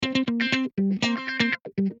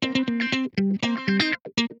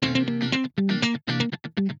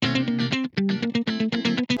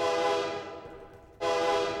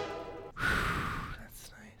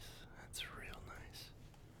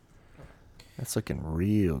That's looking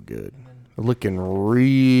real good. Looking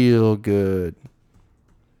real good.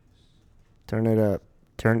 Turn it up.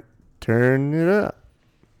 Turn it up.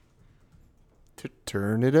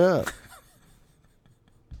 Turn it up.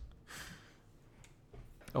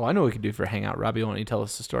 Oh, I know what we could do for Hangout. Robbie, why don't you tell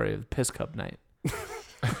us the story of the Piss Cup night?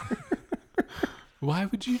 Why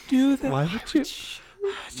would you do that? Why would you?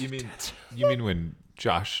 You mean when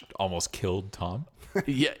Josh almost killed Tom?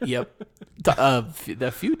 Yeah, yep.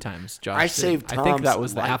 A few times, Josh. I did. saved I think that Tom's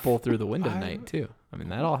was the life. apple through the window night too. I mean,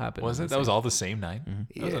 that all happened. Was it? That was all the same night.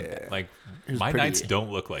 Yeah. Like was my pretty- nights don't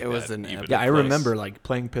look like it that. was an even epic- Yeah, I close. remember like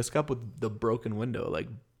playing Piss Cup with the broken window like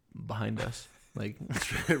behind us. Like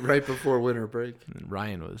Right before winter break.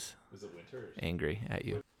 Ryan was angry at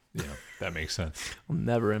you. Yeah, that makes sense. I'll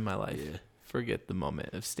never in my life forget the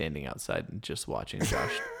moment of standing outside and just watching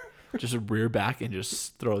Josh just rear back and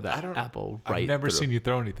just throw that apple right. I've never through. seen you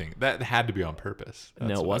throw anything. That had to be on purpose. That's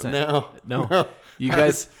No, it what wasn't. No. No, you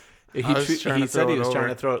guys. He I was trying to said throw he it was trying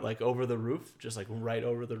over. to throw it like over the roof, just like right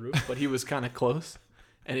over the roof, but he was kind of close,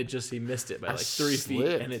 and he missed it by like 3 feet,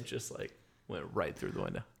 slipped. and it just like went right through the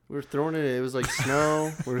window. We were throwing it. It was like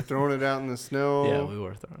snow. We were throwing it out in the snow. Yeah, we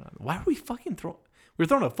were throwing it. Why were we fucking throwing? We were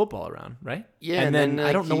throwing a football around, right? Yeah, and then I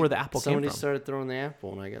like, don't know where the apple came somebody from. started throwing the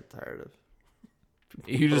apple, and I got tired of.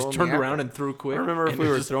 You just throwing the turned around apple. and threw quick. I don't remember if and we it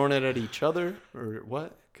were just throwing it at each other or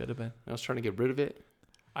what. could have been. I was trying to get rid of it.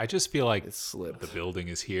 I just feel like It slipped. the building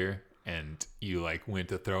is here, and you like went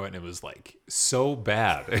to throw it, and it was like so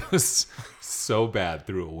bad. It was so bad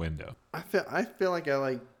through a window. I feel like I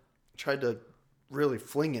like tried to really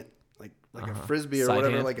fling it like a frisbee or Side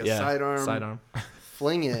whatever, hand? like a Yeah, sidearm. Sidearm.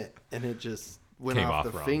 Fling it, and it just went Came off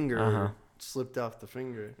off the wrong. finger, slipped off the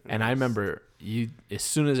finger. And I remember you, as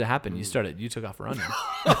soon as it happened, you took off running.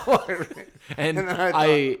 And And then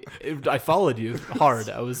I followed you hard.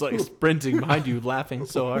 I was like sprinting behind you, laughing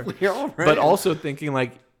so hard. We all But ran. also thinking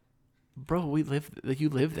like, bro, you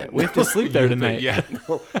live there. We have to sleep there tonight. Yeah.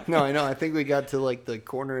 No, I know. I think we got to like the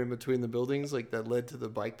corner in between the buildings, like that led to the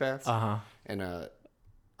bike paths. Uh-huh. And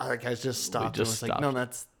I just stopped. just and was like, no,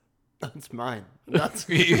 that's mine. That's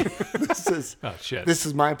Oh shit. this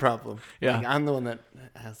is my problem. Yeah. Like, I'm the one that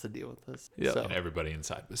has to deal with this. Yeah. So And everybody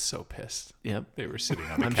inside was so pissed. Yep. They were sitting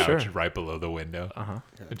on the I'm couch sure. right below the window. Uh-huh.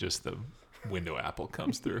 And just the window apple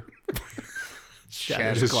comes through.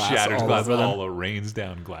 Shattered Just glass shatters all glass, over them. all rains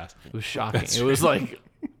down glass. It was shocking. It was like,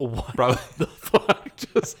 what Probably. the fuck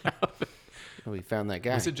just happened? we found that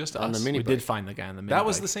guy. Was it just on us? the mini We did find the guy on the mini That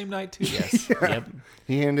was bike. the same night too. Yes. Yep.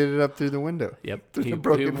 He handed it up through the window. Yep. Through the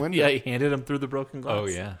broken window. Yeah, he handed him through the broken glass. Oh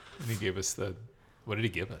yeah. And he gave us what did he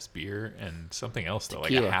give us? Beer and something else though, like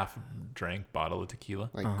Tequila. a half drank bottle of tequila.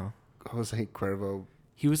 Like Jose Cuervo.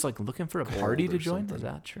 He was like looking for a party Cold to or join. something. Is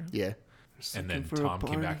that true? Yeah. And then for a Tom came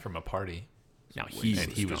party. back from a party No, and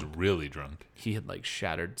he was really drunk. He had like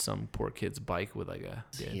shattered some poor kid's bike with like a.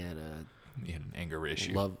 He had a He had an anger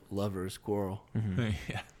issue. lover's quarrel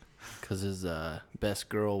Yeah. because his best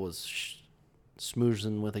girl was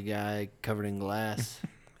smoozing with a guy covered in glass.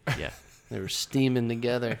 Yeah. They were steaming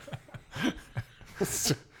together.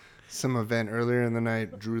 Some event earlier in the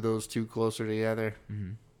night drew those two closer together.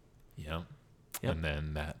 Yeah. Yep. And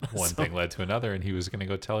then that one thing led to another, and he was going to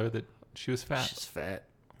go tell her that she was fat. She's fat.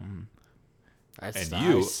 I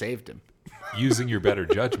you- saved him. Using your better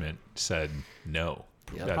judgment, said no.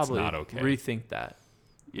 Yeah. That's Probably not okay. rethink that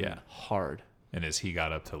Yeah. hard. And as he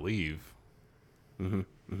got up to leave,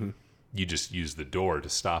 you just used the door to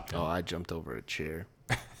stop him. Oh, I jumped over a chair.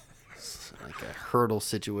 It's like a hurdle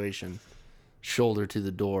situation. Shoulder to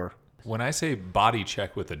the door. When I say body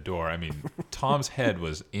check with the door, I mean Tom's head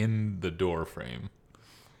was in the door frame,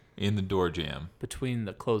 in the door jamb. Between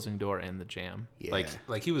the closing door and the jam. Yeah.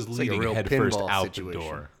 Like he was like a leading real head first pinball out situation. the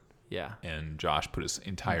door, Yeah. and Josh put his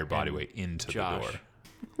entire body weight into Josh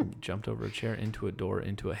the door. jumped over a chair, into a door,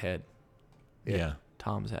 into a head. Yeah.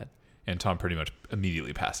 Tom's head. And Tom pretty much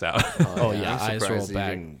immediately passed out. Oh, yeah. I'm Eyes surprised rolled he back,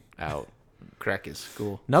 didn't out. crack his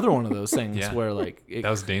skull. Another one of those things Yeah. where like it, That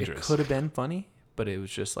was dangerous. It could have been funny, but it was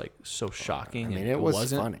just like so shocking. I mean, and it was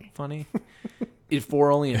wasn't funny. It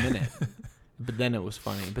for only a minute, but then it was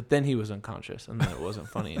funny. But then he was unconscious, and then it wasn't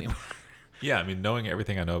funny anymore. Yeah, I mean, knowing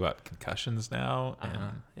everything I know about concussions now,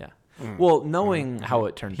 and Yeah. Well, knowing how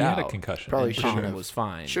it turned he out, had a concussion. Probably and shouldn't Tom have- was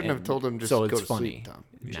fine. Shouldn't have and told him just so go it's to funny sleep, Tom.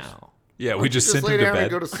 now. Yeah, we just sent lay him to down and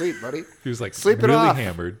bed. go to sleep, buddy. He was like Sleep it really off.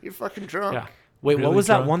 hammered. You're fucking drunk. Yeah. Wait, what Really was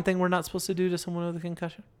that drunk? one thing we're not supposed to do to someone with a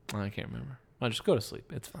concussion? I can't remember. Well, just go to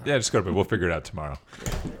sleep. It's fine. Yeah, just go to bed. We'll figure it out tomorrow.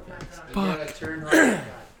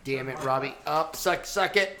 Damn it, Robbie. Up,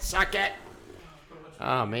 suck it.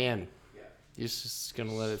 Oh man, you're just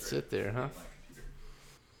gonna let it sit there, huh?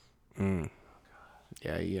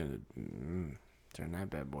 Yeah, you gotta turn that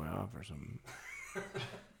bad boy off or something.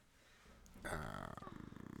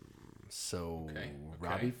 So Okay.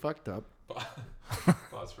 Robbie fucked up.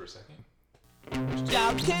 Pause for a second.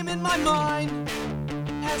 Doubts came in my mind,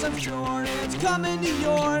 as I'm sure it's coming to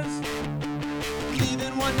yours.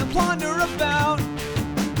 Leaving one to ponder about,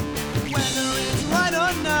 whether it's right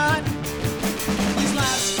or not. These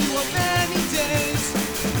last few of many days,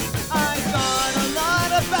 I thought a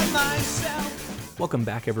lot about myself. Welcome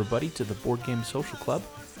back, everybody, to the Board Game Social Club.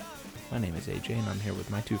 My name is AJ, and I'm here with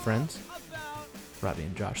my two friends, Robbie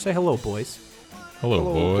and Josh. Say hello, boys. Hello,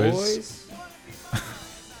 boys.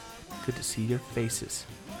 Good to see your faces.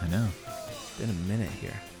 I know. Been a minute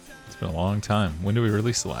here. It's been a long time. When did we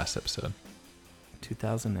release the last episode?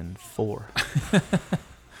 2004.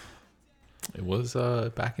 It was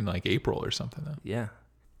back in like April or something, though. Yeah.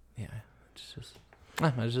 It's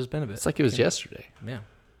just been a bit. It's like it was yesterday Yeah,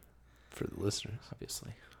 for the listeners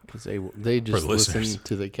obviously. because they just the listeners. listen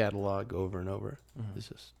to the catalog over and over. It's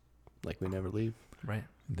just like we never leave. Right.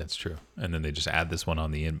 That's true. And then they just add this one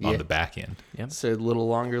on the Yeah. back end. Yep. It's a little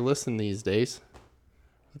longer listen these days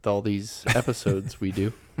with all these episodes we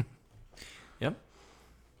do. Yep.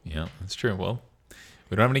 Yeah, that's true. Well,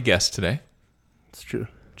 we don't have any guests today. It's true.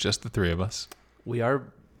 Just the three of us.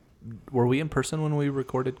 Were we in person when we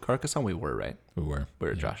recorded Carcassonne? We were, right? We were. We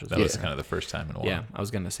were Yeah. Josh's. That was Yeah. kind of the first time in a while. Yeah, I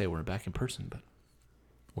was going to say we're back in person, but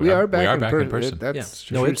We are back in in person. That's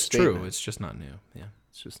yeah. No, true it's statement. true. It's just not new. Yeah.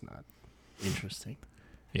 It's just not interesting.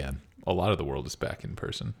 Yeah. A lot of the world is back in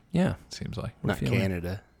person, Yeah. it seems like. Not feeling-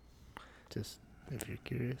 Canada. Just if you're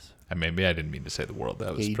curious. And maybe I didn't mean to say the world.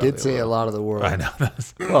 That was Yeah, you probably did say a lot of the world. I know.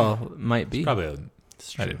 That's Well, it might be. probably I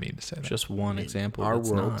It's true. didn't mean to say that. Just one example. Our that's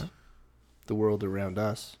world, not. the world around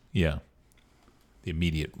us. Yeah. The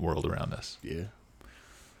immediate world around us. Yeah.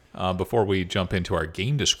 Before we jump into our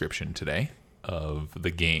game description today of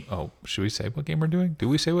the game. Oh, should we say what game we're doing? Do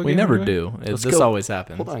we say what We game never we're doing? do. Let's This go- always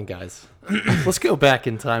happens. Hold on, guys. Let's go back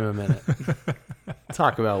in time a minute.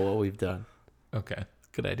 Talk about what we've done. Okay.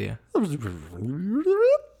 Good idea.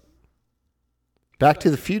 Back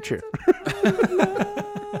to the Future.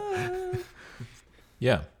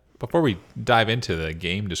 Yeah. Before we dive into the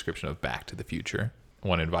game description of Back to the Future, I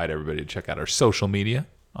want to invite everybody to check out our social media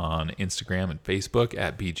on Instagram and Facebook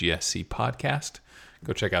at BGSC Podcast.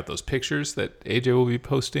 Go check out those pictures that AJ will be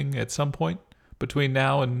posting at some point between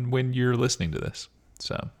now and when you're listening to this.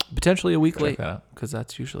 So Potentially a week check late, that out. because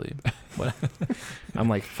that's usually what I'm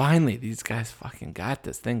like. Finally, these guys fucking got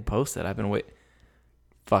this thing posted. I've been waiting.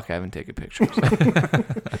 Fuck, I haven't taken pictures.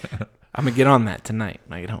 I'm gonna get on that tonight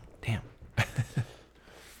when I get home. Damn.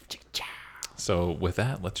 So with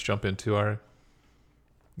that, let's jump into our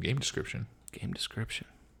game description. Game description.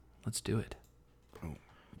 Let's do it.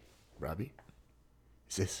 Robbie?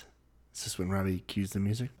 Is this when Robbie cues the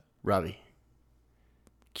music? Robbie,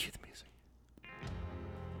 cue the music.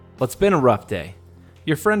 Well, it's been a rough day.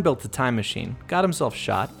 Your friend built a time machine, got himself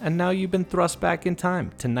shot, and now you've been thrust back in time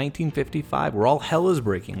to 1955, where all hell is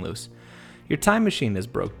breaking loose. Your time machine is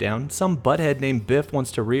broke down, some butthead named Biff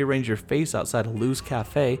wants to rearrange your face outside a Lou's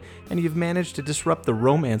Cafe, and you've managed to disrupt the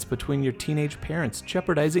romance between your teenage parents,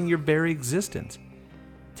 jeopardizing your very existence.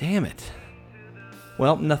 Damn it.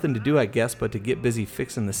 Well, nothing to do, I guess, but to get busy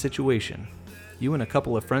fixing the situation. You and a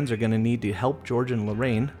couple of friends are going to need to help George and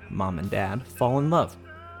Lorraine, mom and dad, fall in love.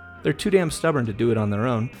 They're too damn stubborn to do it on their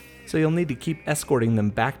own, so you'll need to keep escorting them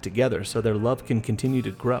back together so their love can continue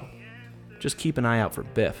to grow. Just keep an eye out for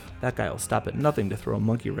Biff. That guy will stop at nothing to throw a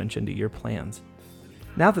monkey wrench into your plans.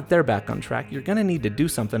 Now that they're back on track, you're gonna need to do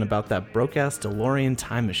something about that broke-ass DeLorean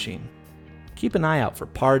time machine. Keep an eye out for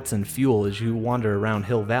parts and fuel as you wander around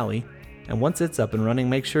Hill Valley, and once it's up and running,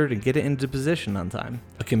 make sure to get it into position on time.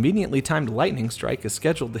 A conveniently timed lightning strike is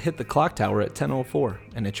scheduled to hit the clock tower at 10:04,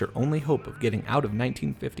 and it's your only hope of getting out of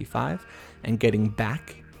 1955 and getting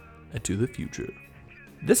back to the future.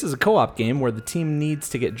 This is a co-op game where the team needs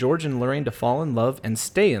to get George and Lorraine to fall in love and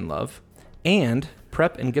stay in love, and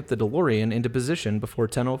prep and get the DeLorean into position before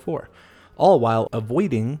 10:04, all while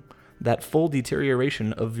avoiding that full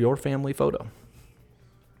deterioration of your family photo.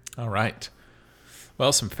 All right.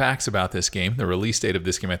 Well, some facts about this game. The release date of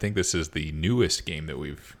this game, I think this is the newest game that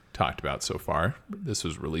we've talked about so far. This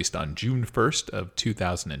was released on June 1st of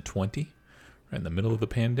 2020, in the middle of the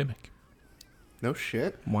pandemic. No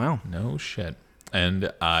shit. Wow. No shit.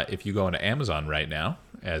 And if you go into Amazon right now,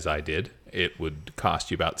 as I did, it would cost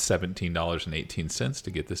you about $17.18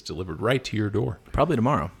 to get this delivered right to your door. Probably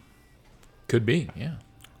tomorrow. Could be, yeah.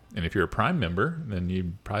 And if you're a Prime member, then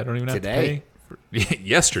you probably don't even have Today. to pay.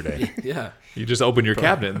 Yesterday. Yeah. You just open your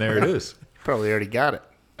cabinet and there it is. Probably already got it.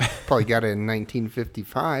 Probably got it in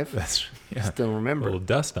 1955. That's Still a remember. little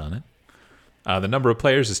dust on it. The number of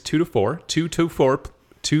players is 2 to 4. 2 to 4.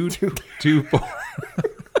 2 to 4.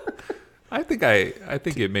 I think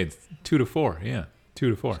it made 2 to 4. Yeah,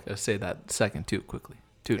 2 to 4. Gotta say that second too quickly.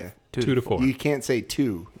 Two Yeah. 2 to 4. You can't say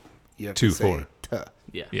two. You have 2 to say 4. tuh.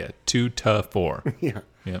 Yeah. Yeah, 2 to 4. Yeah.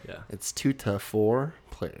 Yep. Yeah. It's 2 to 4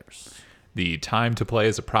 players. The time to play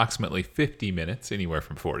is approximately 50 minutes, anywhere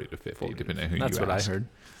from 40 to 50, depending on who That's you what ask. I heard.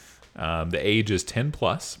 The age is 10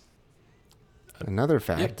 plus. Another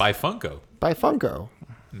fact. By Funko. By Funko.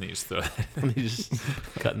 And they just throw that. Let me just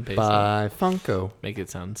cut and paste it. By Funko. Make it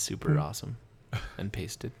sound super awesome and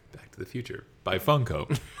paste it. Back to the Future. By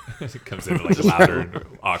Funko. It comes in like louder and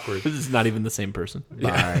awkward. This is not even the same person.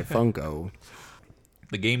 By Funko.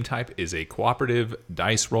 The game type is a cooperative,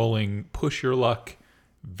 dice rolling, push your luck,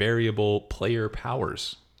 variable player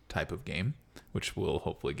powers type of game, which we'll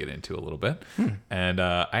hopefully get into a little bit. And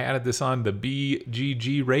I added this on the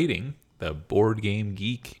BGG rating. The Board Game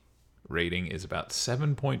Geek rating is about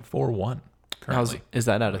 7.41 currently. Is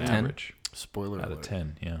that out of 10? Average. Spoiler Out of alert.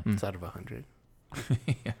 10, yeah. It's out of 100.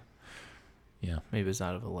 Yeah. Maybe it's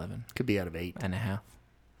out of 11 Could be out of 8. and a half.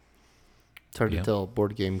 It's hard Yeah. to tell.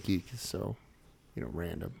 Board Game Geek is so,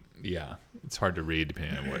 random. Yeah. It's hard to read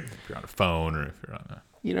depending on if you're on a phone or if you're on a...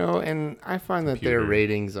 And I find that their Computer.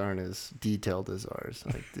 ratings aren't as detailed as ours.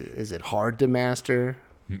 Like, is it hard to master?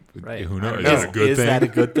 Right. Who I knows? don't Is know. that a good Is thing? that a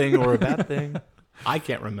good thing or a bad thing? I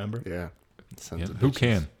can't remember. Yeah. Yeah, who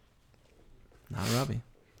can? Not Robbie.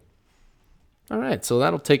 All right, so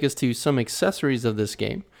that'll take us to some accessories of this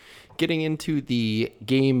game. Getting into the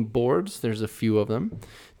game boards, there's a few of them.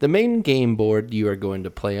 The main game board you are going to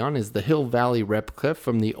play on is the Hill Valley replica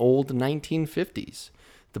from the old 1950s.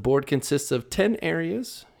 The board consists of 10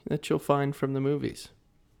 areas that you'll find from the movies.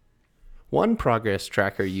 One progress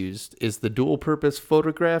tracker used is the dual-purpose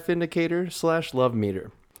photograph indicator / love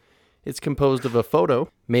meter. It's composed of a photo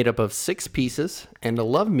made up of 6 pieces and a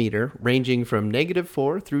love meter ranging from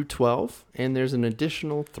 -4 through 12, and there's an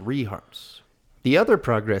additional 3 hearts. The other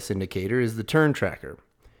progress indicator is the turn tracker.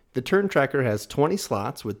 The turn tracker has 20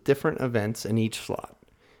 slots with different events in each slot.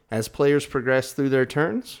 As players progress through their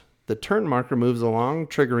turns, the turn marker moves along,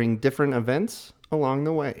 triggering different events along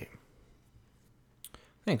the way.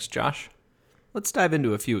 Thanks, Josh. Let's dive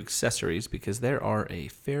into a few accessories because there are a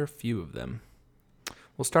fair few of them.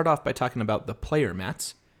 We'll start off by talking about the player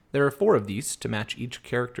mats. There are 4 of these to match each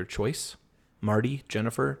character choice: Marty,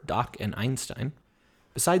 Jennifer, Doc, and Einstein.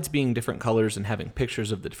 Besides being different colors and having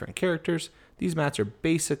pictures of the different characters, these mats are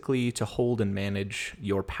basically to hold and manage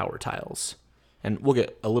your power tiles. And we'll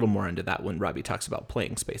get a little more into that when Robbie talks about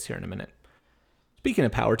playing space here in a minute. Speaking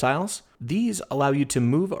of power tiles, these allow you to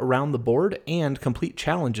move around the board and complete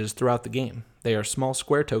challenges throughout the game. They are small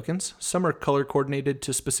square tokens. Some are color coordinated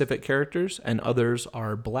to specific characters, and others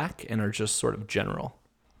are black and are just sort of general.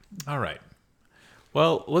 All right.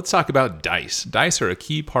 Well, let's talk about dice. Dice are a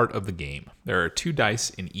key part of the game. There are 2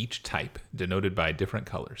 dice in each type, denoted by different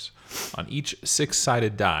colors. On each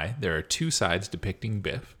 6-sided die, there are 2 sides depicting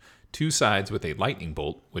Biff, 2 sides with a lightning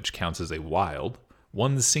bolt, which counts as a wild,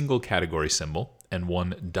 1 single category symbol, and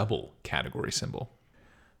 1 double category symbol.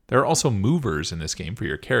 There are also movers in this game for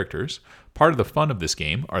your characters. Part of the fun of this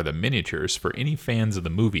game are the miniatures for any fans of the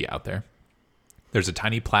movie out there. There's a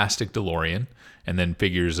tiny plastic DeLorean, and then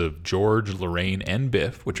figures of George, Lorraine, and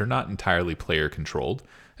Biff, which are not entirely player-controlled,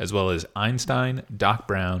 as well as Einstein, Doc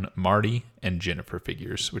Brown, Marty, and Jennifer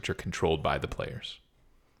figures, which are controlled by the players.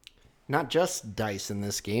 Not just dice in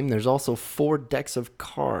this game, there's also 4 decks of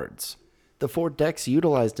cards. The 4 decks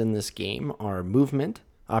utilized in this game are movement,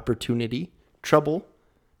 opportunity, trouble,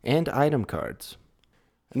 and item cards.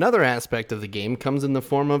 Another aspect of the game comes in the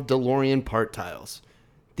form of DeLorean part tiles.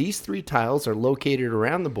 These 3 tiles are located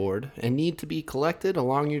around the board and need to be collected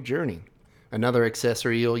along your journey. Another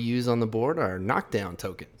accessory you'll use on the board are knockdown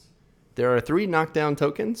tokens. There are 3 knockdown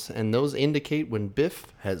tokens, and those indicate when Biff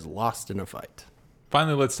has lost in a fight.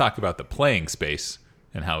 Finally, let's talk about the playing space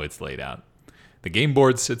and how it's laid out. The game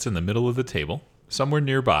board sits in the middle of the table. Somewhere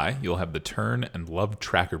nearby, you'll have the turn and love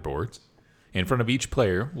tracker boards. In front of each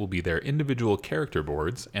player will be their individual character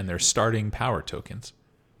boards and their starting power tokens.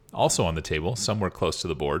 Also on the table, somewhere close to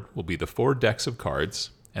the board, will be the 4 decks of cards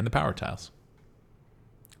and the power tiles.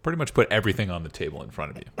 Pretty much put everything on the table in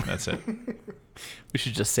front of you. That's it. We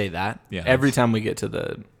should just say that Yeah, every that's- time we get to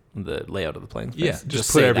the layout of the playing space. Yeah,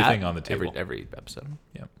 just put say everything that on the table. every episode.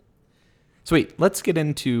 Yep. Sweet. Let's get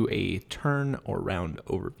into a turn or round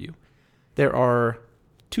overview. There are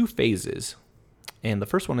 2 phases, and the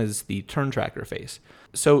first one is the turn tracker phase.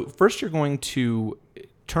 So first you're going to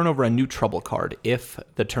turn over a new trouble card if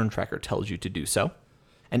the turn tracker tells you to do so.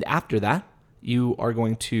 And after that, you are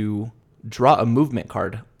going to draw a movement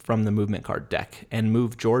card from the movement card deck and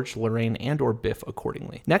move George, Lorraine, and or Biff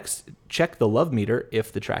accordingly. Next, check the love meter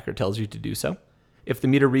if the tracker tells you to do so. If the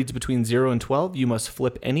meter reads between 0 and 12, you must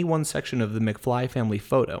flip any one section of the McFly family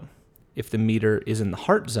photo. If the meter is in the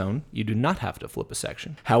heart zone, you do not have to flip a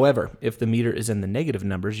section. However, if the meter is in the negative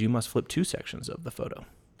numbers, you must flip 2 sections of the photo.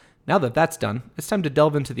 Now that that's done, it's time to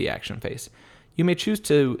delve into the action phase. You may choose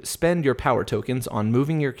to spend your power tokens on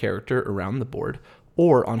moving your character around the board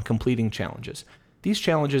or on completing challenges. These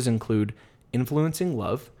challenges include influencing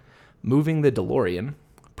love, moving the DeLorean,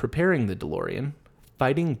 preparing the DeLorean,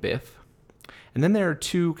 fighting Biff, and then there are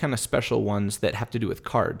 2 kind of special ones that have to do with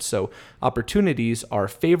cards. So opportunities are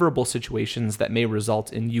favorable situations that may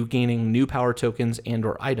result in you gaining new power tokens and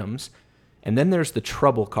or items. And then there's the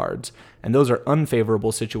trouble cards, and those are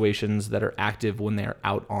unfavorable situations that are active when they're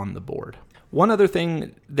out on the board. One other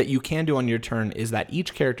thing that you can do on your turn is that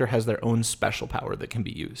each character has their own special power that can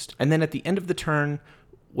be used. And then at the end of the turn,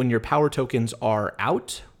 when your power tokens are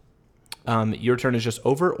out, your turn is just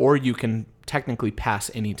over, or you can technically pass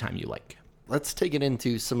anytime you like. Let's take it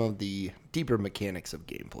into some of the deeper mechanics of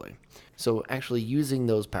gameplay. So actually using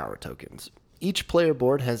those power tokens. Each player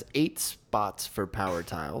board has 8 spots for power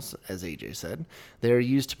tiles, as AJ said. They are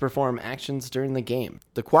used to perform actions during the game.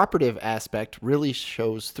 The cooperative aspect really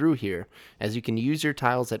shows through here, as you can use your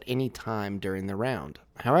tiles at any time during the round.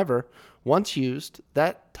 However, once used,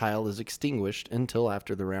 that tile is extinguished until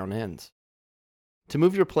after the round ends. To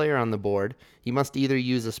move your player on the board, you must either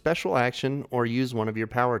use a special action or use one of your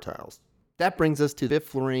power tiles. That brings us to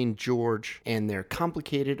Biff, Lorraine, George, and their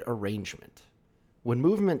complicated arrangement. When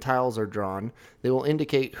movement tiles are drawn, they will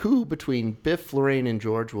indicate who between Biff, Lorraine, and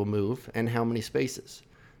George will move and how many spaces.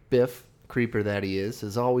 Biff, creeper that he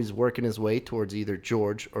is always working his way towards either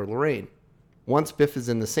George or Lorraine. Once Biff is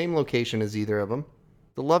in the same location as either of them,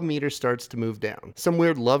 the love meter starts to move down. Some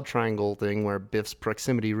weird love triangle thing where Biff's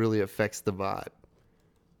proximity really affects the vibe.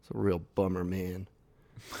 It's a real bummer, man.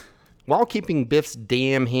 While keeping Biff's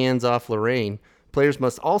damn hands off Lorraine, players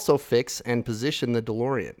must also fix and position the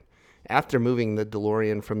DeLorean. After moving the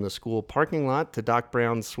DeLorean from the school parking lot to Doc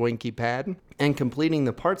Brown's swanky pad and completing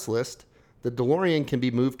the parts list, the DeLorean can be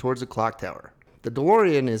moved towards a clock tower. The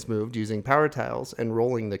DeLorean is moved using power tiles and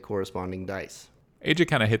rolling the corresponding dice. AJ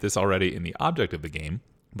kind of hit this already in the object of the game,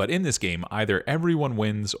 but in this game, either everyone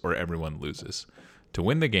wins or everyone loses. To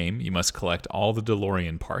win the game, you must collect all the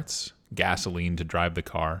DeLorean parts, gasoline to drive the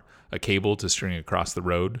car, a cable to string across the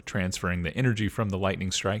road, transferring the energy from the lightning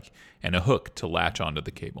strike, and a hook to latch onto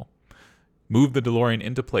the cable. Move the DeLorean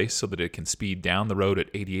into place so that it can speed down the road at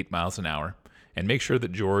 88 miles an hour, and make sure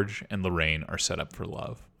that George and Lorraine are set up for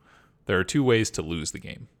love. There are 2 ways to lose the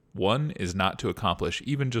game. One is not to accomplish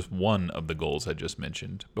even just one of the goals I just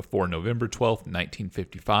mentioned before November 12th,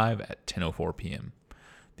 1955 at 10:04 p.m.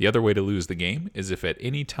 The other way to lose the game is if at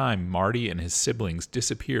any time Marty and his siblings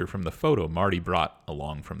disappear from the photo Marty brought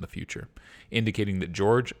along from the future, indicating that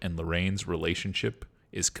George and Lorraine's relationship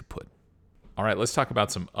is kaput. All right, let's talk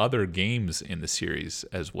about some other games in the series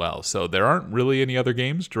as well. So there aren't really any other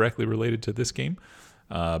games directly related to this game,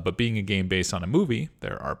 but being a game based on a movie,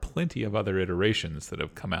 there are plenty of other iterations that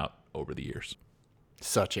have come out over the years.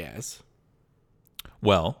 Such as?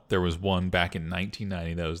 Well, there was one back in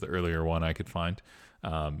 1990. That was the earlier one I could find.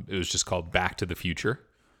 It was just called Back to the Future,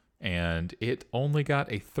 and it only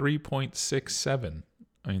got a 3.67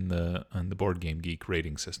 on the Board Game Geek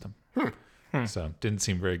rating system. So didn't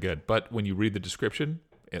seem very good. But when you read the description,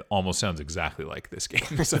 it almost sounds exactly like this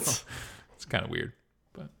game. So it's kind of weird.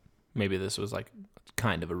 But Maybe this was like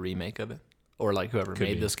kind of a remake of it. Or like whoever Could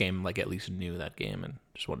made be. this game like at least knew that game and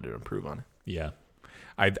just wanted to improve on it. yeah,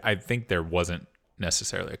 I think there wasn't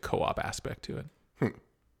necessarily a co-op aspect to it.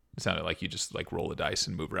 It sounded like you just like roll the dice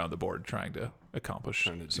and move around the board trying to accomplish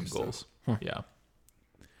some goals. Yeah.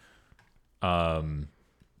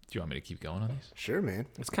 Do you want me to keep going on these? Sure, man.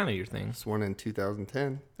 It's kind of your thing. This one in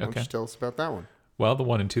 2010. Why don't Okay. you tell us about that one? Well, the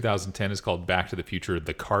one in 2010 is called Back to the Future,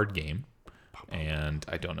 the card game. And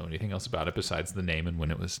I don't know anything else about it besides the name and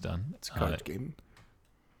when it was done. It's a card game.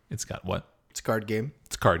 It's got what? It's a card game.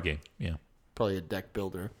 It's a card game. Yeah, Probably a deck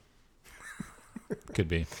builder. could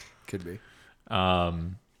be. Could be.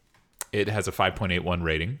 It has a 5.81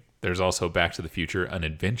 rating. There's also Back to the Future, An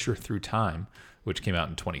Adventure Through Time, which came out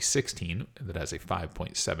in 2016, that has a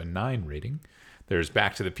 5.79 rating. There's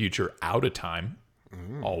Back to the Future, Out of Time,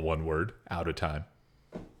 all one word, Out of Time,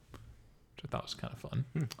 which I thought was kind of fun.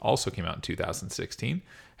 Also came out in 2016,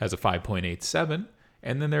 has a 5.87.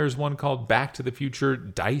 And then there's one called Back to the Future,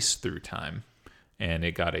 Dice Through Time, and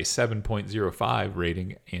it got a 7.05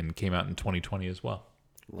 rating and came out in 2020 as well.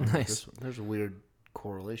 Like Nice. this one. There's a weird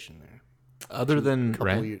correlation there. Other than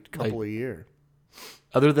Couple a year.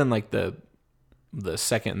 other than like the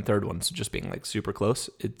second and third ones just being like super close,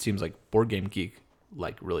 it seems like Board Game Geek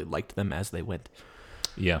like really liked them as they went.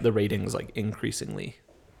 Yeah. The ratings like increasingly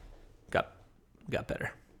got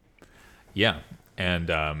better. Yeah. And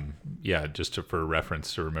just for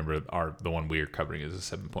reference to remember, the one we are covering is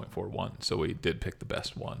a 7.41. So we did pick the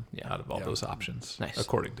best one out of all those options, Nice.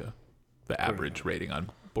 according to the average rating on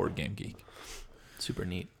Board Game Geek. Super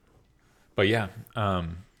neat. But yeah, I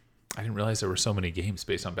didn't realize there were so many games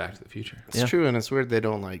based on Back to the Future. It's true, and it's weird they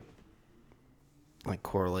don't like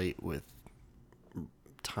correlate with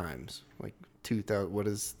times. Like 2000. What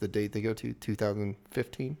is the date they go to?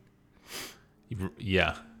 2015,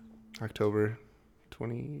 Yeah, October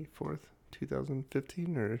 24th,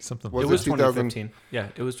 2015, or something. Was it was 2000? 2015. Yeah,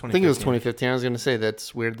 it was 2015. I think it was 2015. I was going to say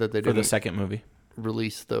that's weird that they for the didn't second movie.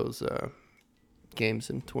 release those games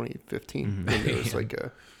in 2015. And it was like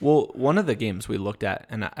a Well, one of the games we looked at,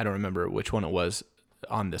 and I don't remember which one it was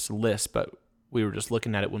on this list, but we were just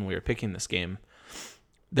looking at it when we were picking this game.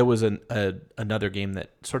 There was another game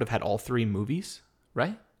that sort of had all three movies,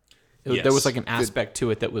 right? Yes. There was like an aspect to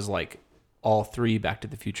it that was like all three Back to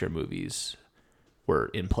the Future movies were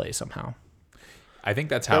in play somehow. I think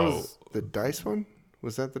that's that how. was the dice one.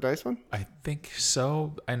 Was that the dice one? I think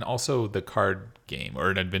so, and also the card game or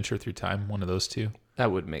an Adventure Through Time. One of those two.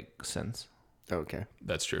 That would make sense. Okay.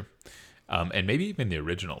 That's true. And maybe even the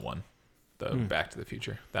original one, the Back to the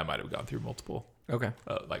Future. That might have gone through multiple, Okay.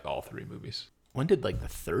 like all three movies. When did like the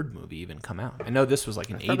third movie even come out? I know this was like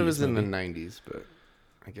an 80s I thought it was in movie. the 90s, but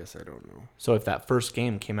I guess I don't know. So if that first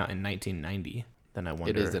game came out in 1990, then I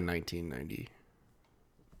wonder. It is the 1990.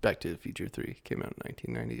 Back to the Future 3 came out in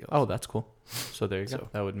 1990. Oh, that's cool. So there you go. So-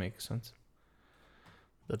 That would make sense.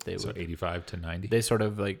 That they So would. 85 to 90, They sort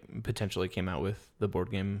of like potentially came out with the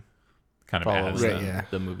board game kind of following as Right, the, yeah.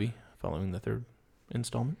 the movie, following the third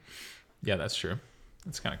installment. Yeah, that's true.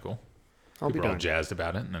 That's kind of cool. I'll be People were all done. jazzed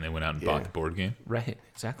about it, and then they went out and bought Yeah. the board game, Right,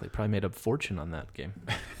 exactly. Probably made a fortune on that game.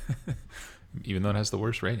 even though it has the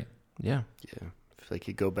worst rating. Yeah. Yeah. If they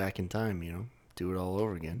could go back in time, do it all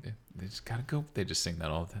over again. They just gotta go. They just sing that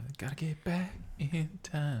all the time. Gotta get back in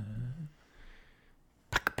time.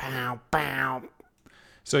 Pow, pow.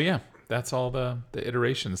 So yeah, that's all the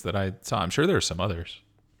iterations that I saw. I'm sure there are some others,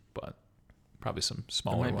 but probably some There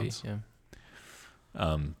smaller might be, ones. yeah.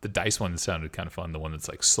 The dice one sounded kind of fun. The one that's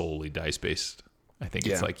like solely dice based. I think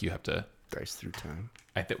it's Yeah. like you have to. Dice through time.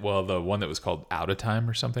 I think. Well, the one that was called Out of Time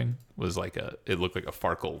or something was like it looked like a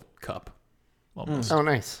Farkle cup, almost. Oh,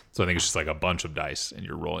 nice. So I think it's just like a bunch of dice, and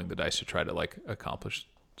you're rolling the dice to try to like accomplish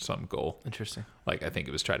some goal. Interesting. Like I think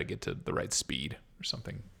it was try to get to the right speed or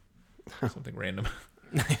something, something random.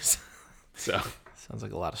 Nice. So Sounds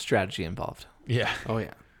like a lot of strategy involved. yeah, Oh,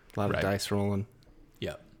 yeah. A lot Right. of dice rolling.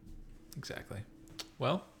 yeah, exactly.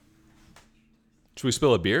 Well, should we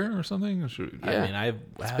spill a beer or something? Or should we, Yeah. I mean,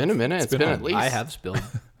 It's been a minute. It's been at least I have spilled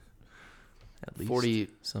at least 45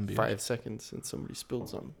 some beers. seconds since somebody spilled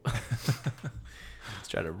some. Let's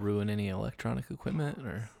try to ruin any electronic equipment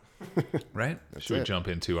or right? That's Should we it. jump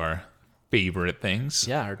into our favorite things?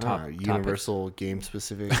 yeah, our top topics. Universal game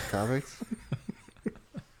specific topics.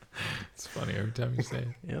 It's funny every time you say it.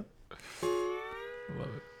 Yep. I love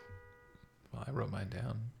it. Well, I wrote mine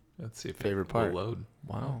down. Let's see if Favorite it will part. load.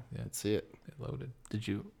 Wow. Yeah, Let's see it. it loaded. Did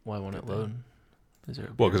you? Why won't it load? Is there? A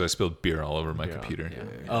Well, beer? because I spilled beer all over my Beer on- computer. yeah.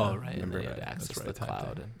 Yeah. Oh, right. Remember And then you had that. to access That's right, the I typed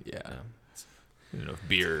cloud. that. And, Yeah. You know,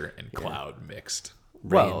 beer and cloud mixed.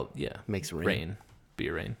 Well, yeah. Makes Rain.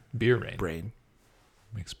 Beer rain. Beer rain Brain.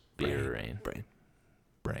 makes Beer rain. Brain.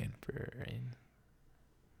 brain. Beer rain.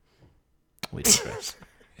 We digress.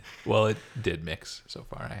 Well, it did mix so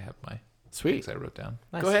far. I have my Sweet. things I wrote down.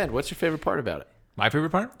 Nice. Go ahead. What's your favorite part about it? My favorite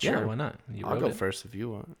part? Yeah, Sure. why not? You I'll wrote go it. first if you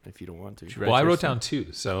want. If you don't want to. you Well, I yours wrote down? down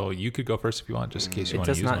two, so you could go first if you want, just in case you It want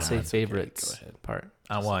to does use not one. say That's okay. favorites Go ahead. part.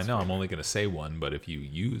 Well, I know. I'm only going to say one, but if you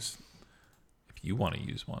want to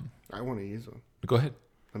use one, I want to use one. go ahead.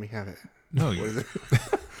 Let me have it. No, What you. is it?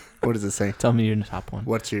 What does it say? Tell me your top one.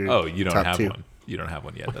 What's your Oh, you don't top have two? one. You don't have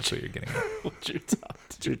one yet. That's what you're getting at. What's your top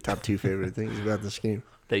What's your top two favorite things about this game?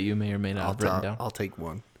 that you may or may not have written down? I'll take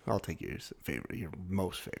one. I'll take yours favorite. Your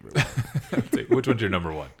most favorite one. Which one's your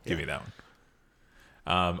number one? Give me that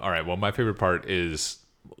one. All right. Well, my favorite part is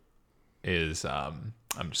I'm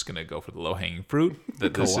just gonna go for the low hanging fruit.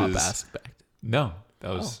 That this Co-op is aspect. no.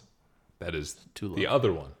 That is Too the low.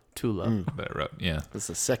 other one Too low. that I wrote. Yeah. That's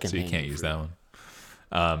the second. So you can't use that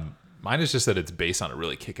one. Mine is just that it's based on a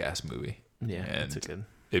really kick-ass movie. Yeah, and that's a good.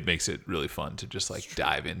 it makes it really fun to just like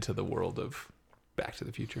dive into the world of Back to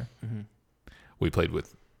the Future. Mm-hmm. We played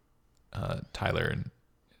with Tyler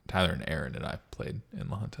Tyler and Aaron and I played in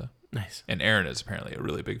La Junta. Nice. And Aaron is apparently a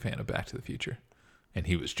really big fan of Back to the Future. And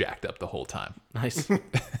he was jacked up the whole time. Nice.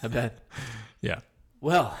 I bet. Yeah.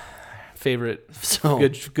 Well, favorite, So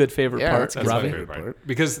good favorite yeah, part, that's That's my Robbie? favorite part.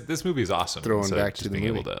 Because this movie is awesome. Throwing So back just to the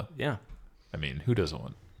being movie. able to, Yeah. I mean, who doesn't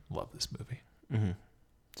love this movie?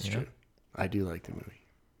 it's Yeah. true. I do like the movie.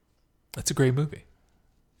 It's a great movie.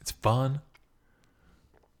 It's fun.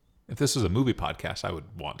 If this was a movie podcast, I would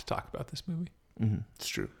want to talk about this movie. It's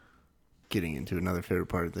true. Getting into another favorite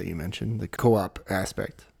part that you mentioned, the co-op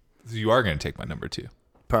aspect. So you are going to take my number 2.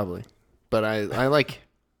 Probably. But I like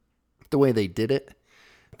the way they did it.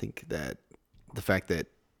 I think that the fact that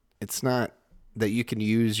it's not that you can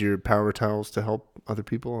use your power tiles to help other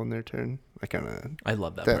people on their turn. I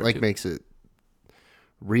love that That part like too. makes it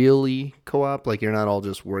really co-op. Like you're not all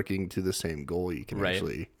just working to the same goal. You can Right.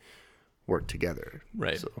 actually work together.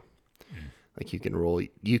 Right. So like you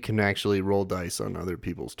can actually roll dice on other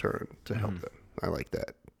people's turn to help them. I like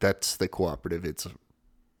that. That's the cooperative. It's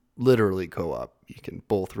literally co-op. You can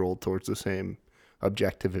both roll towards the same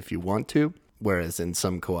objective if you want to. Whereas in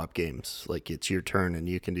some co-op games, like it's your turn and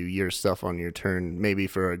you can do your stuff on your turn, maybe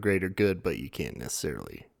for a greater good, but you can't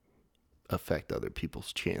necessarily affect other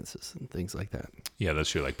people's chances and things like that. Yeah,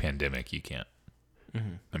 that's true. Like Pandemic, you can't.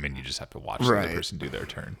 I mean, you just have to watch the Right. other person do their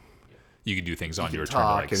turn. You can do things on can your turn to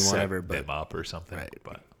talk like and set whatever, but- them up or something. Right.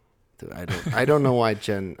 But Dude, I don't know why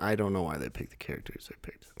I don't know why they picked the characters they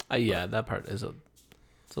picked. Yeah, that part is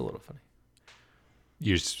it's a little funny.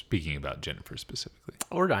 you're speaking about Jennifer specifically.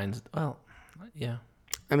 Or Dines. Well, yeah.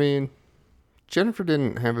 I mean, Jennifer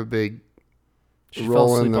didn't have a big She role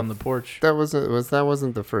fell in asleep the on the porch. That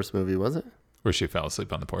wasn't the first movie, was it? Where she fell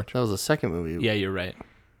asleep on the porch. That was the second movie. Yeah, you're right.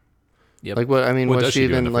 Yep. Like what? I mean, What was does she she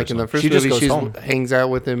do in even the like first in the one? first She just movie? goes She home. hangs out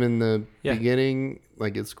with him in the Yeah. beginning,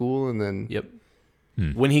 like at school, and then Yep.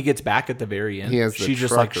 When he gets back at the very end, He has the she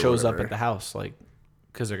just truck like or shows up whatever. at the house, like,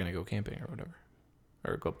 because they're gonna go camping or whatever,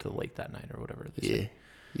 or go up to the lake that night or whatever. They yeah, say.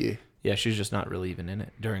 yeah. Yeah, she's just not really even in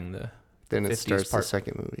it during the. Then it 50s starts part. the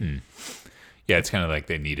second movie. Yeah, it's kind of like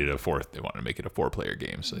they needed a fourth. They wanted to make it a 4-player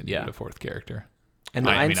game, so they needed Yeah. a fourth character. And the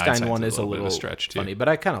I mean, Einstein Einstein's one a is a little bit of a little stretch, too. funny, but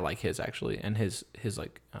I kind of like his actually, and his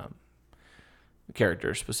like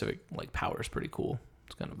character specific like power is pretty cool.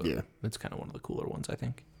 It's kind of it's kind of one of the cooler ones, I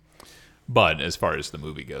think. But as far as the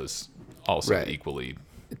movie goes, also Right. equally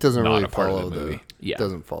It doesn't not really a part follow of the movie. Yeah. It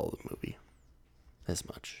doesn't follow the movie as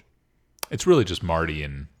much. It's really just Marty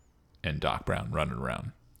and Doc Brown running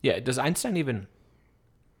around. Yeah, does Einstein even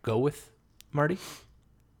go with Marty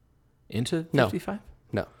into No. 55?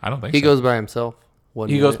 No, I don't think he so. goes by himself.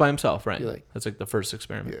 He goes by himself, right? He, like- That's like the first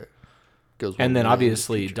experiment. Yeah, goes. And one then minute in the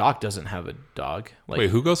obviously future. Doc doesn't have a dog. Like Wait,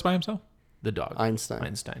 who goes by himself? the dog. Einstein.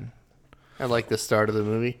 Einstein. I like the start of the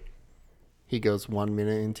movie. He goes 1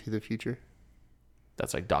 minute into the future.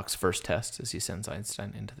 That's like Doc's first test as he sends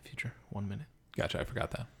Einstein into the future. 1 minute. Gotcha, I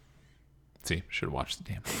forgot that. See, should have watched the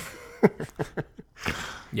damn thing.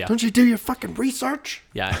 Yeah. Don't you do your fucking research?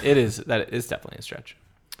 Yeah, it is. That is definitely a stretch.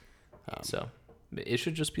 So it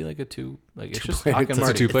should just be like a two. Like it's just Two-player- Doc and it's a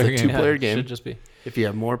Marty. two-player It's a game. two-player it game. Should just be. If you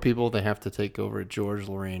have more people, they have to take over George,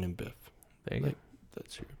 Lorraine, and Biff. There you Like, go.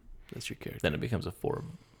 that's your character. Then it becomes a four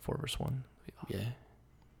versus one. Yeah.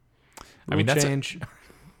 I mean, Rule that's change.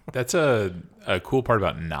 That's a cool part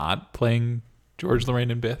about not playing George,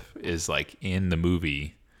 Lorraine, and Biff is like in the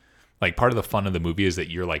movie. Like part of the fun of the movie is that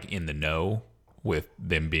you're like in the know with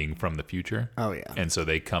them being from the future. Oh, yeah. And so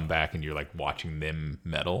they come back and you're like watching them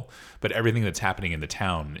meddle. But everything that's happening in the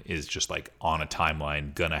town is just like on a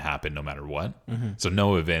timeline, gonna happen no matter what. So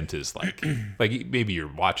no event is like like maybe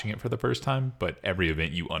you're watching it for the first time, but every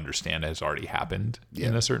event you understand has already happened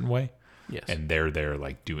in a certain way. Yes. And they're there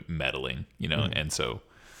like meddling, you know. And so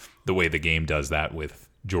the way the game does that with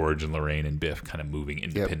George and Lorraine and Biff kind of moving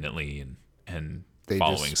independently and They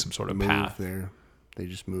following just some sort of move path. there. They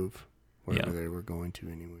just move wherever Yeah. they were going to,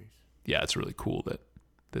 anyways. Yeah, it's really cool that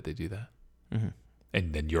they do that.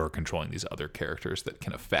 And then you're controlling these other characters that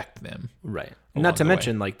can affect them. Right. along Not to the way.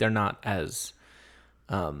 mention, like, they're not as,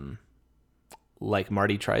 like,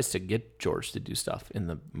 Marty tries to get George to do stuff in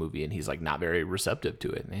the movie, and he's, like, not very receptive to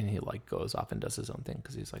it. And he, like, goes off and does his own thing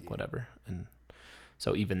because he's, like, whatever. And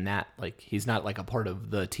so even that, like, he's not, like, a part of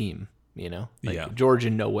the team, you know? Like, Yeah. George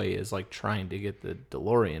in no way is, like, trying to get the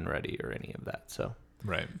DeLorean ready or any of that. So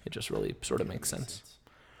Right. it just really sort of makes sense.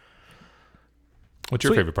 What's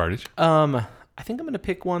your Sweet. favorite part? Ish? I think I'm going to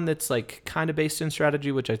pick one that's like kind of based in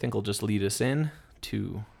strategy, which I think will just lead us in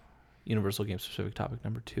to Universal Game Specific topic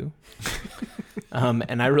number 2.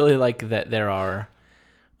 And I really like that there are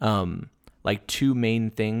like 2 main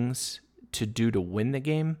things to do to win the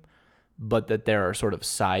game, but that there are sort of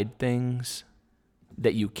side things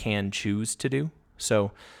that you can choose to do.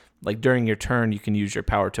 So like during your turn, you can use your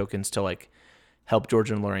power tokens to like help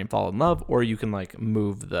George and Lorraine fall in love, or you can like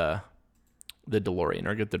move the DeLorean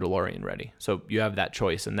or get the DeLorean ready. So you have that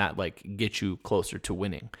choice, and that like gets you closer to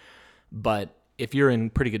winning. But if you're in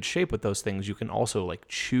pretty good shape with those things, you can also like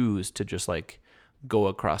choose to just like go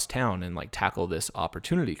across town and like tackle this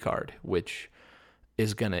opportunity card, which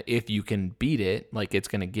is gonna, if you can beat it, like it's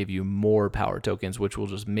gonna give you more power tokens, which will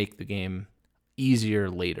just make the game easier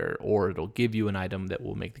later, or it'll give you an item that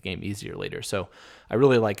will make the game easier later. So I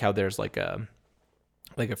really like how there's like a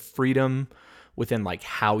freedom within like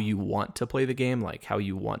how you want to play the game, like how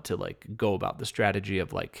you want to like go about the strategy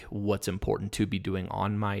of like what's important to be doing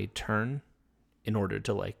on my turn in order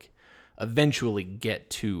to like eventually get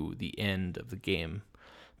to the end of the game.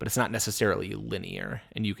 But it's not necessarily linear,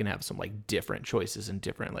 and you can have some like different choices and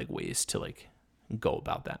different like ways to like go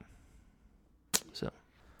about that. So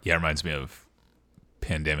Yeah, it reminds me of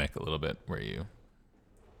Pandemic a little bit, where you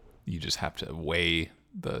just have to weigh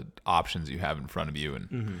the options you have in front of you,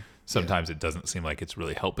 and sometimes it doesn't seem like it's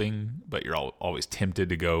really helping, but you're always tempted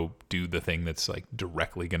to go do the thing that's like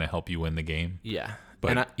directly going to help you win the game. yeah,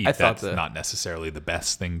 But and I thought that's not necessarily the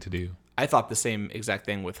best thing to do. I thought the same exact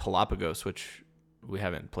thing with Galapagos, which we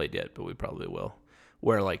haven't played yet, but we probably will,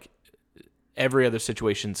 where like every other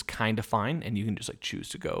situation's kind of fine, and you can just like choose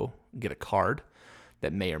to go get a card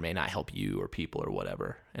that may or may not help you or people or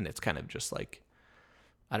whatever. And it's kind of just like,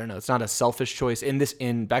 I don't know, it's not a selfish choice.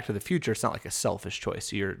 In Back to the Future, it's not like a selfish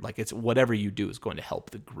choice. You're like, it's whatever you do is going to help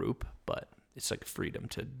the group, but it's like freedom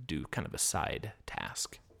to do kind of a side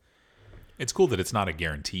task. It's cool that it's not a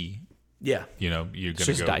guarantee. Yeah. You know, you're It's going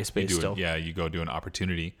just to go dice-based do still. it. Yeah, you go do an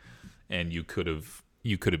opportunity, and you could have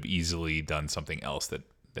easily done something else that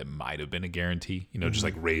might have been a guarantee. You know, just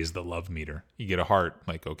like raise the love meter. You get a heart,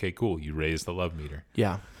 like, okay, cool, you raise the love meter.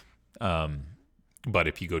 Yeah. But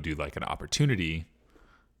if you go do like an opportunity,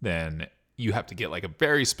 then you have to get like a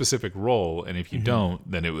very specific roll, and if you don't,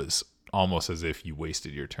 then it was almost as if you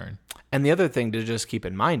wasted your turn. And the other thing to just keep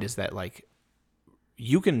in mind is that like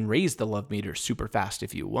you can raise the love meter super fast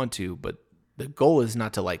if you want to, but the goal is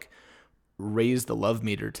not to like raise the love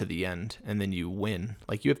meter to the end and then you win.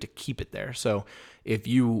 Like you have to keep it there. So if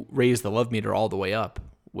you raise the love meter all the way up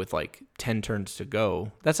with like 10 turns to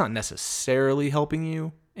go, that's not necessarily helping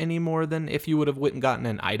you any more than if you would have went and gotten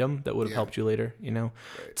an item that would have helped you later, you know?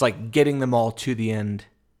 Right. It's like getting them all to the end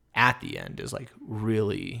at the end is like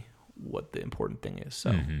really what the important thing is.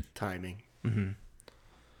 So Timing.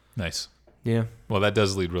 Nice. Yeah. Well, that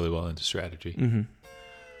does lead really well into strategy.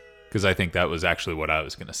 Because I think that was actually what I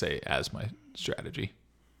was going to say as my strategy.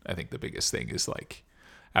 I think the biggest thing is like,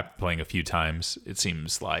 after playing a few times, it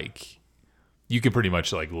seems like you can pretty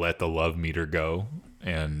much like let the love meter go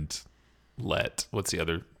and let, what's the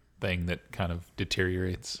other thing that kind of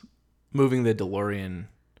deteriorates? Moving the DeLorean.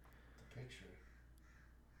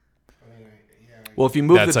 Well, if you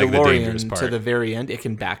move That's the like the dangerous DeLorean to part. the very end, it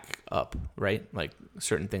can back up, right? Like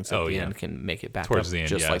certain things at the yeah. end can make it back Towards up, the end,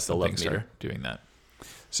 just yeah, like the some love things meter. start doing that.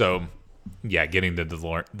 So, yeah, getting the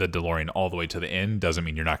DeLorean all the way to the end doesn't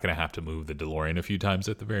mean you're not going to have to move the DeLorean a few times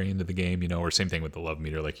at the very end of the game, you know, or same thing with the love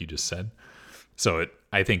meter, like you just said. So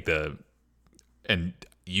I think I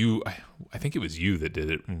think it was you that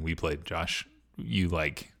did it when we played, Josh. You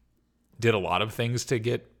like did a lot of things to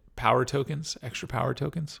get power tokens, extra power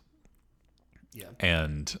tokens. Yeah.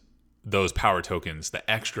 And those power tokens, the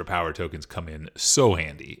extra power tokens, come in so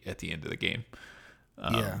handy at the end of the game.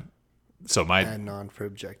 So And non for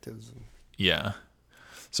objectives. Yeah.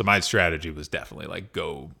 So my strategy was definitely like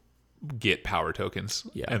go get power tokens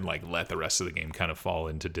and like let the rest of the game kind of fall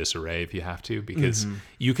into disarray if you have to, because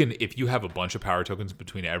you can, if you have a bunch of power tokens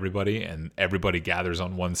between everybody and everybody gathers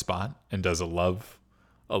on one spot and does a love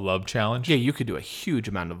challenge. Yeah, you could do a huge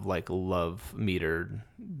amount of like love meter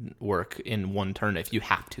work in one turn if you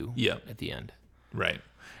have to. Yeah. At the end. Right.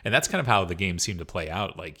 And that's kind of how the game seemed to play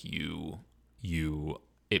out. Like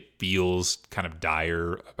it feels kind of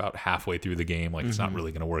dire about halfway through the game. Like it's not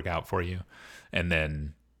really going to work out for you. And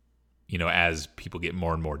then, you know, as people get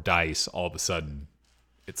more and more dice, all of a sudden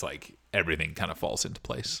it's like everything kind of falls into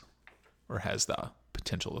place, or has the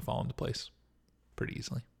potential to fall into place pretty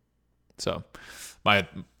easily. So my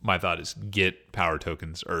thought is get power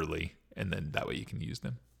tokens early, and then that way you can use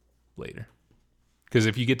them later. Because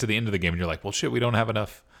if you get to the end of the game and you're like, well, shit, we don't have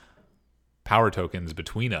enough power tokens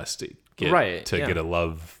between us to get get a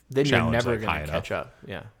love then challenge, you're never like, high going to enough. catch up.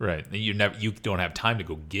 Yeah. Right. You don't have time to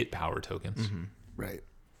go get power tokens. Right.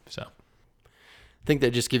 So I think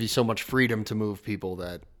that just gives you so much freedom to move people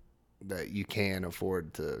that you can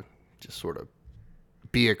afford to just sort of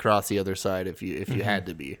be across the other side if you had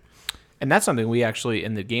to be. And that's something we actually,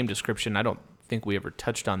 in the game description, I don't think we ever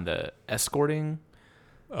touched on the escorting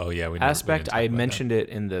Oh yeah, we aspect. didn't I talk about mentioned it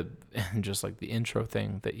in the just like the intro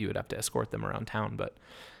thing that you would have to escort them around town, but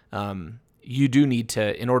you do need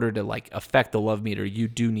to, in order to like affect the love meter, you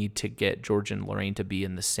do need to get George and Lorraine to be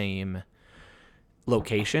in the same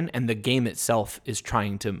location, and the game itself is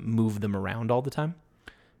trying to move them around all the time.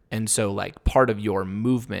 And so like part of your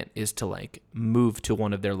movement is to like move to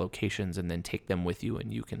one of their locations and then take them with you,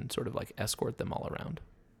 and you can sort of like escort them all around.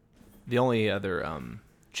 The only other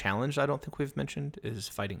challenge I don't think we've mentioned is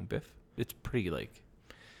fighting Biff. It's pretty like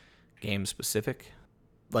game specific.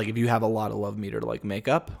 Like if you have a lot of love meter to like make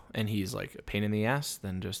up and he's like a pain in the ass,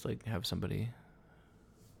 then just like have somebody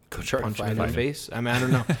Go try to punch him fight in the him. face. I mean, I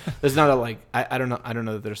don't know. There's not a like I don't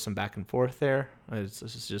know that there's some back and forth there. It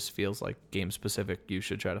just feels like game specific. You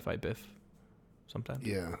should try to fight Biff sometime.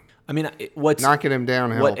 Yeah. I mean, what's Knocking him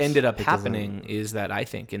down helps. what ended up It doesn't- happening is that I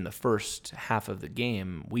think in the first half of the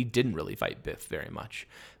game, we didn't really fight Biff very much.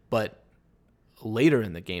 But later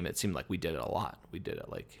in the game, it seemed like we did it a lot. We did it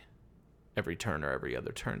like every turn or every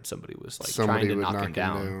other turn. Somebody was like somebody trying to would knock him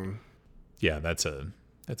down. Yeah, that's a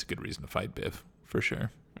good reason to fight Biff for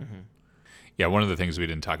sure. Yeah, one of the things we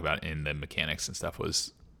didn't talk about in the mechanics and stuff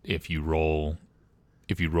was if you roll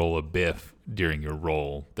a Biff during your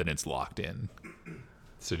roll, then it's locked in.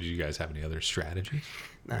 So do you guys have any other strategies?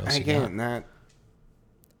 What else I you got? can't. Not.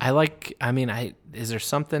 Is there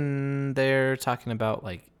something there talking about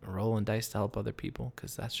like rolling dice to help other people?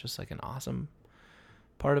 Because that's just like an awesome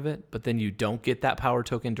part of it. But then you don't get that power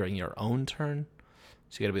token during your own turn.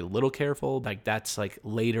 So you got to be a little careful. Like that's like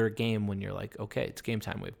later game when you're like, okay, it's game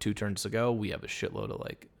time. We have 2 turns to go. We have a shitload of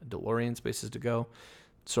like DeLorean spaces to go.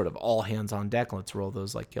 Sort of all hands on deck. Let's roll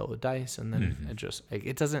those like yellow dice. And then it just, like,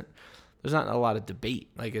 it doesn't, there's not a lot of debate.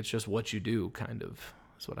 Like it's just what you do kind of.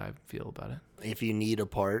 That's what I feel about it. If you need a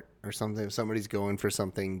part or something, if somebody's going for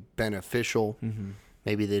something beneficial,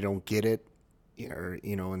 maybe they don't get it, or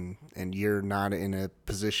and you're not in a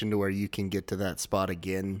position to where you can get to that spot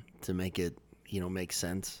again to make it, make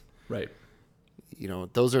sense. Right.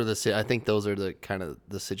 Those are I think those are the kind of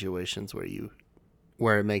the situations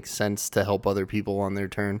where it makes sense to help other people on their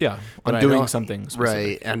turn. Yeah, But I'm I doing don't- something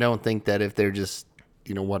specific. Right. I don't think that if they're just,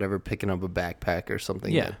 whatever, picking up a backpack or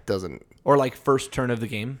something Yeah. that doesn't. Or like first turn of the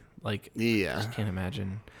game. Like, I Yeah. just can't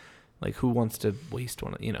imagine. Like, who wants to waste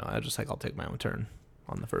one? I'll take my own turn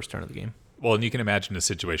on the first turn of the game. Well, and you can imagine a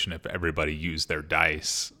situation if everybody used their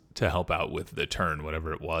dice to help out with the turn,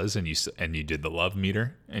 whatever it was, and you did the love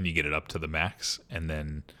meter and you get it up to the max, and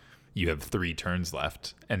then you have 3 turns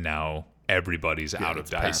left, and now everybody's out of it's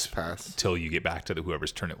dice pass. till you get back to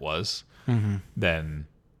whoever's turn it was. Then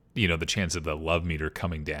the chance of the love meter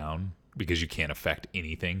coming down because you can't affect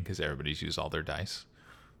anything because everybody's used all their dice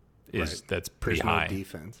that's pretty There's high. no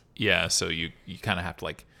defense. Yeah, so you kind of have to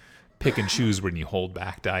like pick and choose when you hold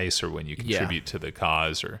back dice or when you contribute to the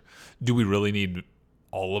cause, or do we really need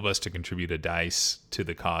all of us to contribute a dice to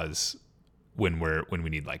the cause when we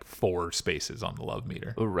need like 4 spaces on the love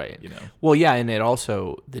meter? Right. Well, yeah, and it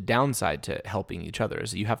also, the downside to helping each other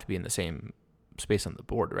is that you have to be in the same space on the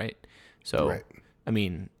board, right? So, Right. I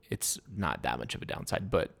mean, it's not that much of a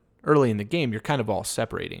downside, but early in the game, you're kind of all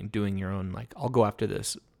separating, doing your own, like, I'll go after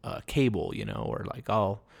this cable, or like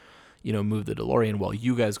I'll, move the DeLorean while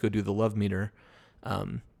you guys go do the love meter.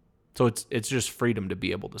 So it's just freedom to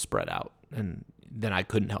be able to spread out. And then I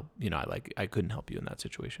couldn't help, I couldn't help you in that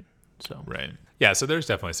situation. So, Right. Yeah, so there's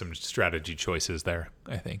definitely some strategy choices there,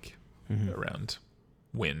 I think, around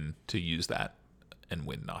when to use that and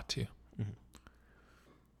when not to.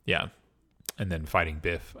 Yeah. And then fighting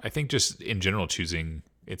Biff. I think just in general choosing,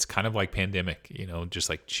 it's kind of like Pandemic, just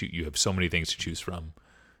like you have so many things to choose from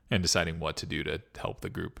and deciding what to do to help the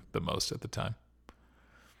group the most at the time.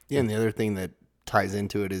 Yeah, and the other thing that ties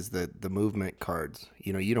into it is the movement cards.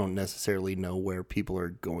 You don't necessarily know where people are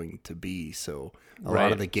going to be, so a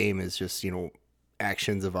lot of the game is just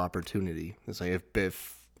actions of opportunity. It's like if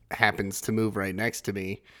Biff happens to move right next to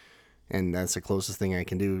me, and that's the closest thing I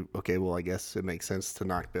can do. Okay, well, I guess it makes sense to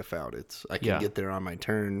knock Biff out. I can get there on my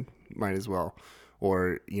turn, might as well.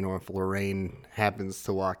 Or if Lorraine happens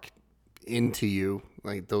to walk into you,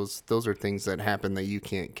 like those are things that happen that you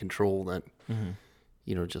can't control. That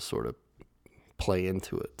just sort of play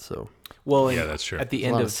into it. So well, Yeah, that's true. At the there's a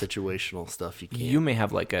end lot of of situational stuff you can't. you may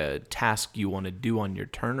have like a task you want to do on your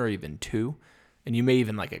turn or even 2, and you may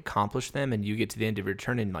even like accomplish them, and you get to the end of your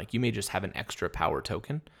turn and like you may just have an extra power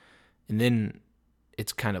token, and then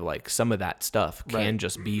it's kind of like some of that stuff can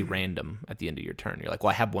just be random at the end of your turn. You're like, well,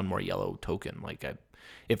 I have one more yellow token. Like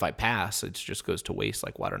if I pass, it just goes to waste.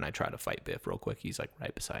 Like, why don't I try to fight Biff real quick? He's like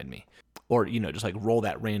right beside me. Or, just like roll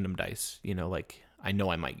that random dice, like I know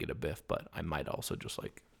I might get a Biff, but I might also just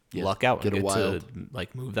like luck out get and a get wild. to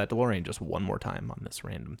like move that DeLorean just one more time on this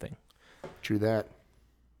random thing. True that.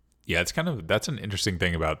 Yeah, that's an interesting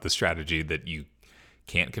thing about the strategy that you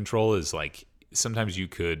can't control is like sometimes you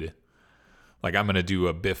could, like I'm going to do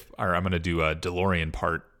a Biff or I'm going to do a DeLorean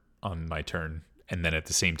part on my turn. And then at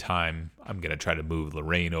the same time, I'm going to try to move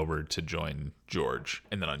Lorraine over to join George.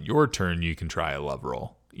 And then on your turn, you can try a love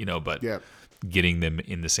roll, but getting them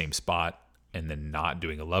in the same spot and then not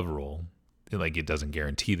doing a love roll, like it doesn't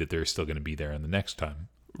guarantee that they're still going to be there on the next time.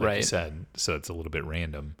 Like you said, so it's a little bit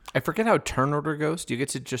random. I forget how turn order goes. Do you get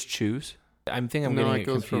to just choose? I'm getting it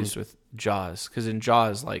confused with Jaws, because in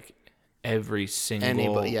Jaws, like every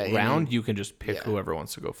single round, you can just pick whoever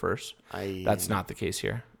wants to go first. That's not the case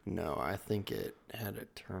here. No, I think it had a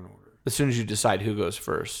turn order. As soon as you decide who goes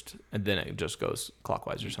first, and then it just goes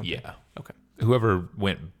clockwise or something. Yeah. Okay. Whoever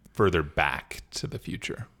went further back to the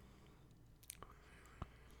future.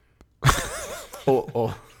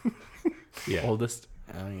 Oh. Yeah. Oldest.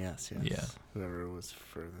 Oh, yes. Yeah. Whoever was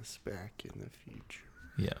furthest back in the future.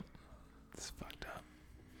 Yeah. It's fucked up.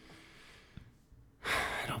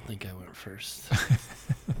 I don't think I went first.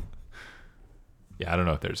 Yeah, I don't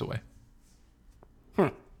know if there's a way.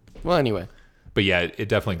 Well, anyway. But yeah, it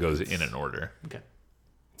definitely goes in an order. Okay.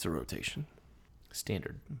 It's a rotation.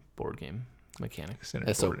 Standard board game mechanics.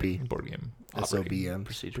 Standard SOP. Board game. SOBM.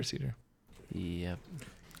 Procedure. Yep.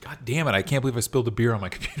 God damn it, I can't believe I spilled a beer on my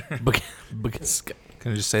computer. Because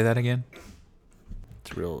Can I just say that again?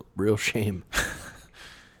 It's real shame.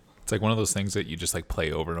 It's like one of those things that you just like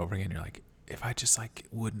play over and over again. You're like, if I just like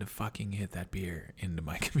wouldn't have fucking hit that beer into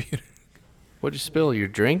my computer. What'd you spill? Your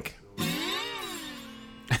drink?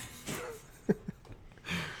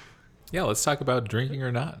 Yeah, let's talk about drinking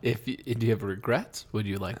or not. do you have regrets? Would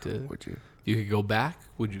you like to? Would you? If you could go back,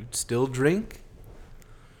 would you still drink,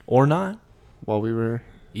 or not? While we were...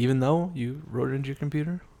 Even though you wrote it into your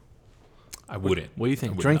computer? I wouldn't. What do you I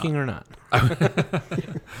think? would Drinking not. or not?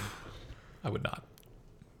 I would not.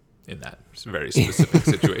 In that very specific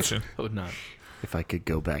situation. I would not. If I could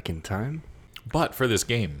go back in time... But for this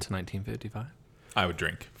game, To 1955. I would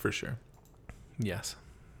drink for sure. Yes.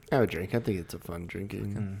 I would drink. I think it's a fun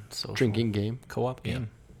drinking Social drinking game. co-op game.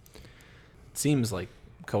 Seems like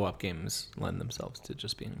co-op games lend themselves to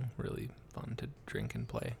just being really fun to drink and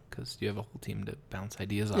play because you have a whole team to bounce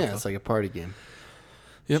ideas off Yeah, of. it's like a party game.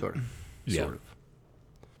 Yep. Sort of. Yeah. Sort of.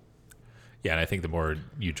 Yeah, and I think the more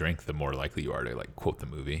you drink, the more likely you are to like quote the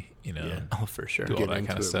movie, Yeah. Oh, for sure. do all Get that into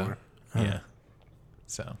kind of it stuff. more. Yeah.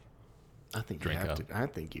 So I think Drink you have up. to. I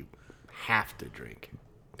think you have to drink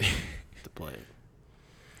to play it.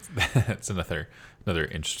 that's another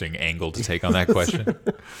interesting angle to take on that question.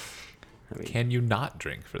 I mean, Can you not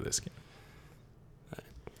drink for this game?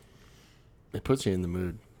 it puts you in the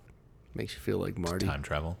mood. Makes you feel like Marty. Time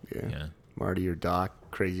travel. Yeah. Marty or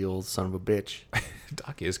Doc, crazy old son of a bitch.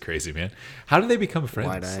 Doc is crazy, man. How did they become friends?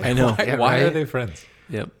 Wide-eyed. I know. Why, Yeah, why are right? they friends?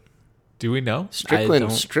 Yep. Do we know?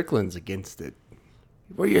 don't- Strickland's against it.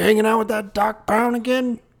 Were you hanging out with that Doc Brown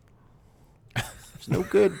again? It's no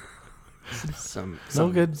good. Some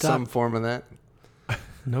good Some Doc. form of that.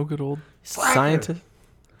 No good old Slacker. scientist.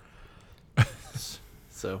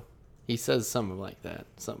 So he says something like that.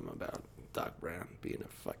 Something about Doc Brown being a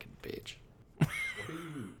fucking bitch.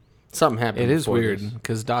 Something happened. It is before weird this.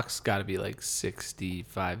 because Doc's got to be like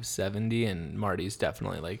 65, 70, and Marty's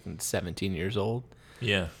definitely like 17 years old.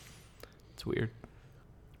 Yeah. It's weird.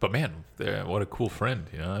 But man, what a cool friend,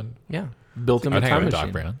 you know? Yeah. Built him a I'd hang out time with machine.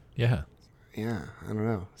 Doc Brown. Yeah. Yeah, I don't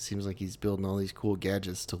know. Seems like he's building all these cool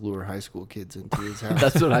gadgets to lure high school kids into his house.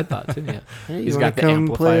 That's what I thought too. Yeah. Hey, He's you got wanna the come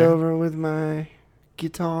play amplifier. over with my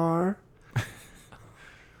guitar.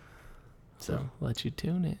 So let you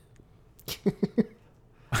tune it.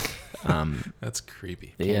 That's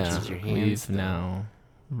creepy. Yeah. use your hands, We've though. now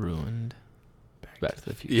ruined Back to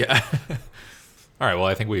the Future. Yeah. All right. Well,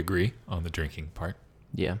 I think we agree on the drinking part.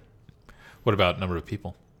 Yeah. What about number of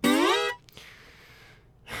people? I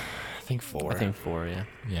think 4. I think 4. Yeah.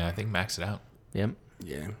 Yeah, I think max it out. Yep.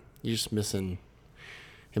 Yeah, you're just missing.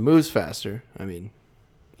 It moves faster. I mean,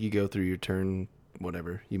 you go through your turn,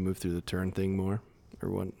 whatever. You move through the turn thing more, or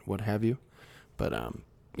what have you. But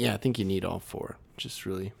yeah, I think you need all 4. Just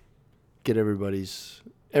really get everybody's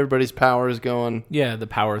powers going. Yeah. The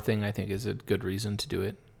power thing I think is a good reason to do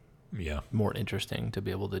it. Yeah. More interesting to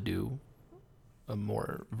be able to do a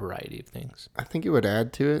more variety of things. I think it would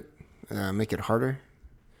add to it, make it harder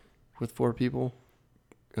with 4 people.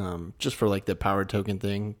 Just for like the power token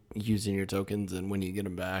thing, using your tokens and when you get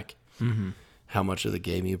them back, how much of the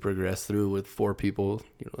game you progress through with 4 people.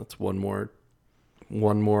 That's one more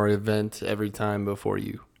event every time before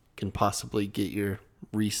you can possibly get your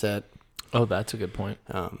reset. Oh, that's a good point.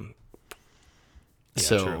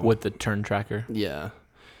 So With the turn tracker. yeah,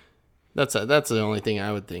 that's the only thing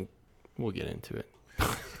I would think. We'll get into it.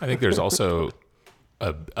 I think there's also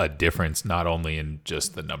a difference not only in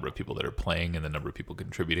just the number of people that are playing and the number of people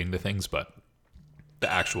contributing to things, but the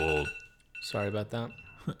actual Sorry about that.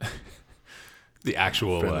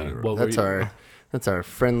 That's our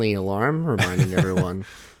friendly alarm reminding everyone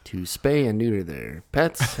to spay and neuter their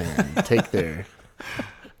pets and take their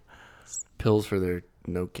pills for their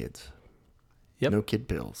no kids. Yep. No kid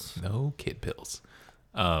pills. No kid pills.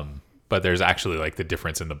 But there's actually like the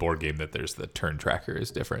difference in the board game that there's the turn tracker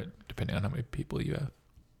is different depending on how many people you have.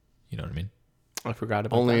 You know what I mean? I forgot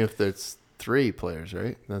about Only that. if it's 3 players,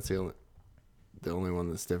 right? That's the only one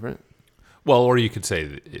that's different. Well, or you could say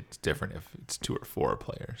that it's different if it's 2 or 4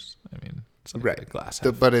 players. I mean, it's like a glass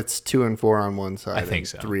half. But it's 2 and 4 on one side. I think and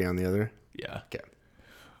so. 3 on the other. Yeah. Okay.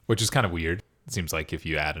 Which is kind of weird. It seems like if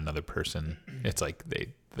you add another person, it's like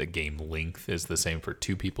the game length is the same for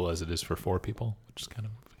 2 people as it is for 4 people, which is kind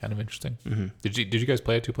of interesting. Mm-hmm. Did you guys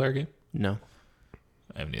play a 2-player game? No.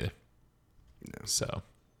 I haven't either. No. So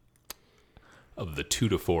of the 2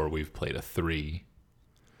 to 4, we've played a 3.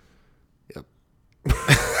 Yep.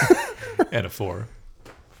 And a 4.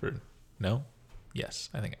 No? Yes.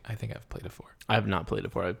 I think I've played a 4. I have not played it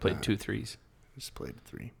before. I've played 2 3s. Just played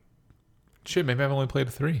 3. Shit, maybe I've only played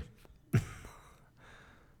a 3.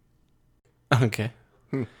 Okay.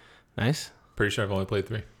 Nice. Pretty sure I've only played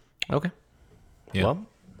 3. Okay. Yeah. Well,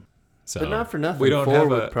 So But not for nothing. We don't 4 have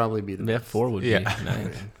would probably be the yeah, best. 4 would Yeah. be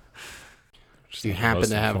nice. just You the happen most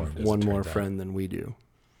to have informed, as it one more turns out. friend than we do.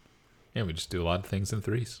 Yeah, we just do a lot of things in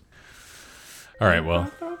 3s. All right,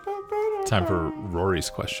 well, time for Rory's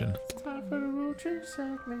question.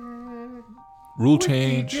 Rule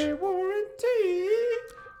change.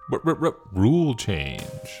 Rule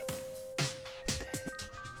change.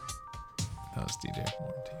 That was DJ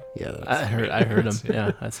Warranty. Yeah, that's I heard him. Yeah.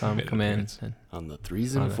 Yeah, I saw him Made an come in. appearance. And on the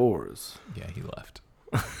 3s and On the- 4s. Yeah, he left.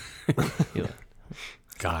 he left.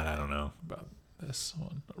 God, I don't know about this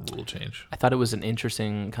one. A rule change. I thought it was an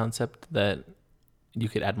interesting concept that you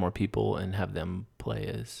could add more people and have them play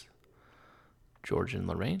as George and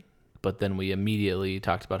Lorraine. But then we immediately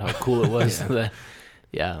talked about how cool it was that,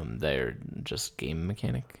 they're just game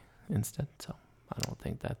mechanic instead. So I don't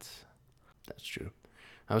think that's... That's true.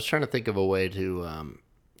 I was trying to think of a way to,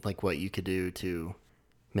 like what you could do to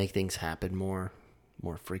make things happen more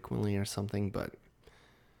frequently or something, but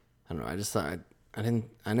I don't know. I just thought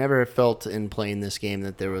I never felt in playing this game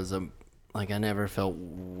that there was I never felt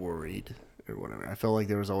worried or whatever. I felt like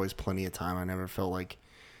there was always plenty of time. I never felt like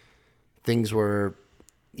things were,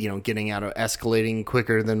 getting out of escalating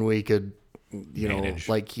quicker than we could, Manage.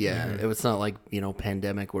 it was not like,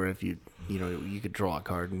 pandemic where if you could draw a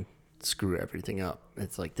card and screw everything up.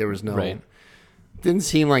 It's like there was no, Right. didn't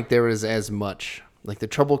seem like there was as much like the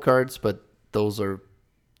trouble cards, but those are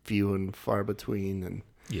few and far between. And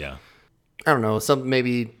Yeah. I don't know,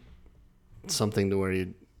 maybe something to where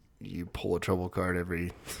you pull a trouble card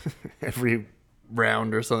every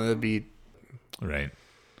round or something. That'd be Right.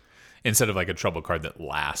 Instead of like a trouble card that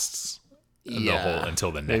lasts the whole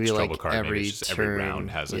until the Maybe next like trouble card. Maybe every it's just every turn, round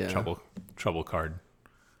has a yeah. trouble card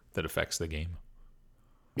that affects the game.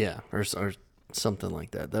 Yeah, or something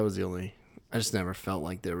like that. That was the only. I just never felt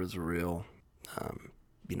like there was a real,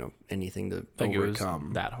 anything to Like overcome. it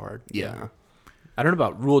was that hard. Yeah. I don't know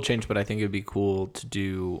about rule change, but I think it'd be cool to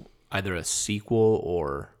do either a sequel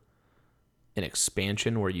or an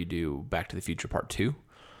expansion where you do Back to the Future Part 2,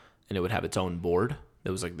 and it would have its own board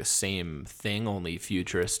that was like the same thing, only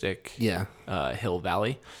futuristic. Yeah. Hill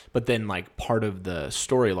Valley. But then like part of the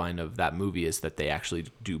storyline of that movie is that they actually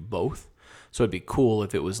do both. So it'd be cool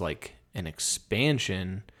if it was like an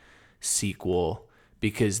expansion sequel,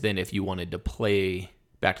 because then if you wanted to play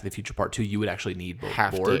Back to the Future Part 2, you would actually need both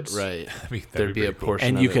boards. Right. That'd There'd be a pretty cool. portion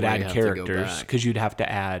And of you it could where add have to go characters, back. because you'd have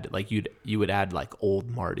to add like you would add like old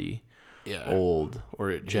Marty, Yeah. old Or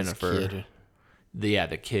his Jennifer, kid.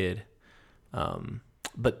 the kid.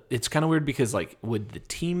 But it's kind of weird because like with the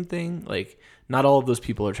team thing, like not all of those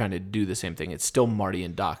people are trying to do the same thing. It's still Marty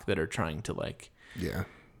and Doc that are trying to like. Yeah.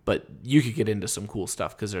 But you could get into some cool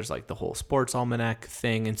stuff because there's like the whole sports almanac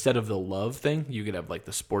thing. Instead of the love thing, you could have like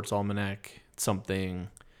the sports almanac something.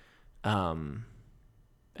 And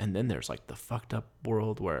then there's like the fucked up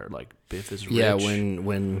world where like Biff is rich. Yeah,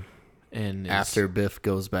 when and is- after Biff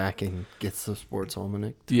goes back and gets the sports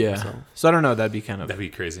almanac. to Yeah. himself. So I don't know. That'd be kind of. That'd be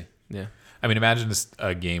crazy. Yeah. I mean, imagine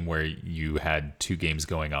a game where you had two games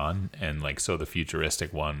going on, and like so the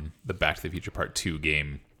futuristic one, the Back to the Future Part 2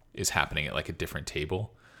 game is happening at like a different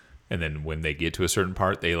table. And then when they get to a certain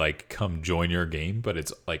part, they like come join your game, but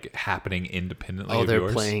it's like happening independently of they're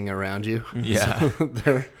yours. playing around you. Yeah. So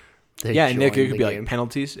they Yeah, and Nick, join it could the be game. like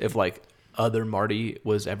penalties if like other Marty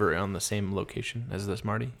was ever on the same location as this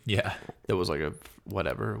Marty. Yeah. There was like a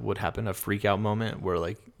whatever would happen, a freak out moment where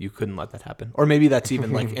like you couldn't let that happen. Or maybe that's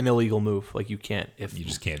even like an illegal move. Like you can't if You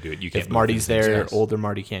just can't do it. You can't if move Marty's things there, fast. older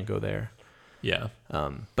Marty can't go there. Yeah.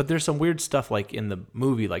 But there's some weird stuff like in the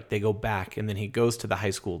movie, like they go back and then he goes to the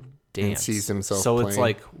high school dance. sees himself So it's playing.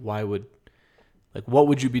 like, why would, like, what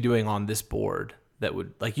would you be doing on this board that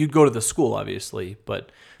would, like, you'd go to the school, obviously, but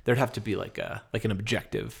there'd have to be like an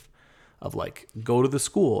objective of like, go to the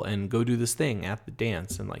school and go do this thing at the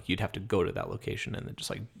dance. And like, you'd have to go to that location and then just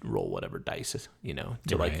like roll whatever dice, you know,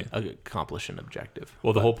 to Right. like accomplish an objective.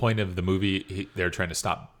 Well, the whole point of the movie, they're trying to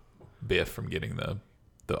stop Biff from getting the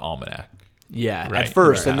almanac. Yeah, Right, at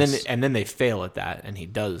first, right. and then they fail at that, and he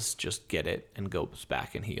does just get it and goes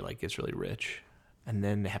back, and he like gets really rich, and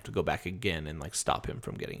then they have to go back again and like stop him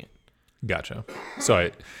from getting it. Gotcha.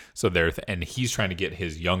 So there, and he's trying to get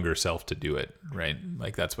his younger self to do it, right?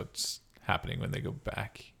 Like that's what's happening when they go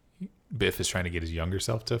back. Biff is trying to get his younger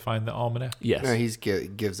self to find the almanac. Yes, No,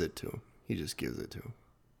 gives it to him. He just gives it to him.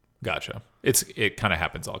 Gotcha. It kind of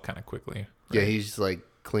happens all kind of quickly. Yeah, he's like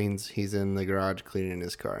he's in the garage cleaning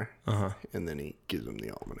his car. And then he gives him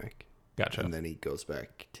the almanac. Gotcha. And then he goes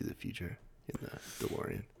back to the future in the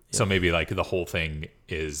DeLorean. So maybe like the whole thing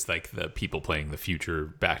is like the people playing the future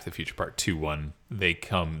Back to the Future Part 2 one. They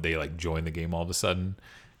like join the game all of a sudden,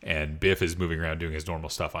 and Biff is moving around doing his normal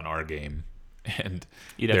stuff on our game, and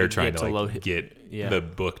You'd have they're to trying get to to like get yeah. the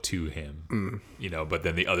book to him, you know. But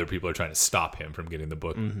then the other people are trying to stop him from getting the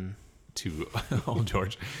book to Old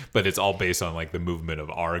George. But it's all based on like the movement of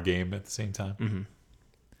our game at the same time.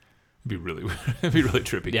 It'd be really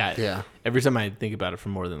trippy. yeah. Every time I think about it for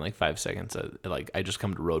more than like 5 seconds, I just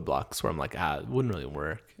come to roadblocks where I'm like, it wouldn't really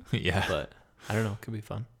work. Yeah. But I don't know, it could be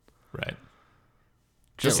fun. Right.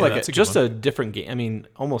 Just Yeah, like that's a good just one. a different game. I mean,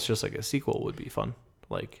 almost just like a sequel would be fun.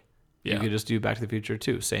 Like you Yeah. could just do Back to the Future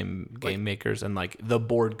too, same game makers, and like the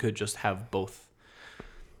board could just have both,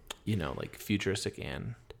 you know, like futuristic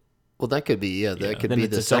and Well, that could be, that could then be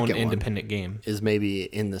it's the its own second one. independent game. Is maybe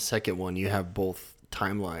in the second one you have both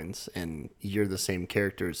timelines and you're the same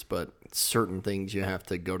characters, but certain things you have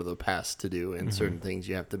to go to the past to do and certain things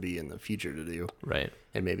you have to be in the future to do. Right.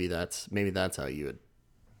 And maybe that's how you would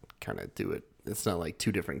kind of do it. It's not like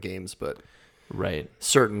two different games, but Right.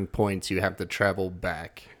 certain points you have to travel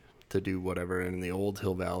back to do whatever in the old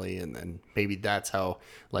Hill Valley, and then maybe that's how,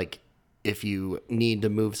 like, if you need to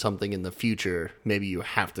move something in the future, maybe you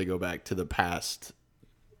have to go back to the past,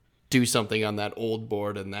 do something on that old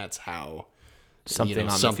board, and that's how Something on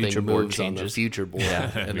the something future board moves on the changes. future board,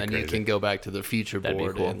 and be then you crazy. can go back to the future That'd be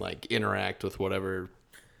board cool. and like interact with whatever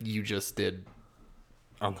you just did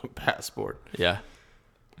on the past board. Yeah.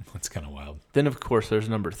 That's kind of wild. Then of course there's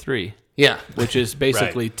number 3, Yeah. which is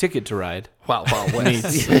basically Ticket to Ride, Wow.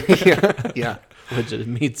 West. yeah. which is,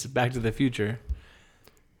 meets Back to the Future.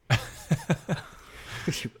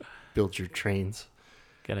 You build your trains.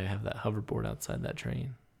 Gotta have that hoverboard outside that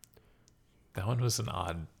train. That one was an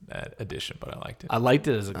odd addition, but I liked it. I liked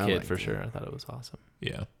it as a I kid liked for it. sure. I thought it was awesome.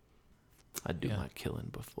 Yeah. I'd do Yeah. my killing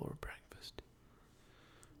before breakfast.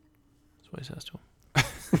 That's what he says to him.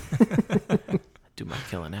 I'd do my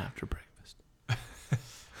killing after breakfast.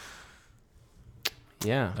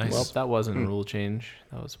 Yeah. Nice. Well, that wasn't a rule change.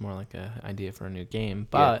 That was more like an idea for a new game.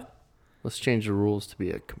 But Let's change the rules to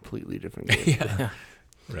be a completely different game. Yeah.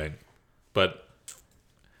 Right. But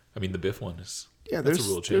I mean, the Biff one is Yeah, that's a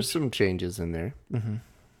rule change. there's some changes in there. Mm-hmm.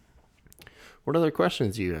 What other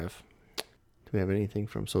questions do you have? Do we have anything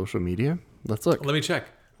from social media? Let's look. Let me check.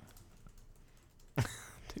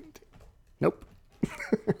 Nope.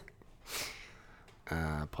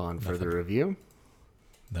 Upon further review,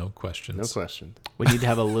 No questions. no questions. we need to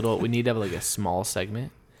have like a small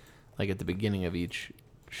segment, like at the beginning of each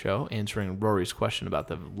show, answering Rory's question about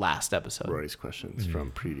the last episode. Rory's questions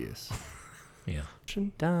from previous. Yeah. Da,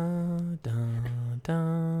 da, da,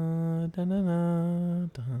 da, da, da,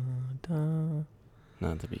 da, da.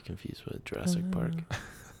 Not to be confused with Jurassic Park.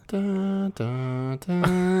 Da, da, da,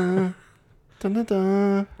 da, da,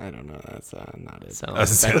 da. I don't know. That's not it.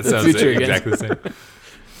 Sounds That like Back to the sounds Future again. exactly the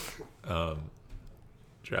same.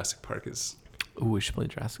 Jurassic Park is Ooh, we should play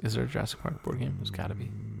Jurassic. Is there a Jurassic Park board game? There's got to be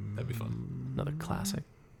that'd be fun. another classic,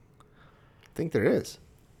 I think there is.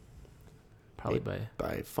 probably by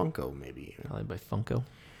By Funko, maybe. Funko.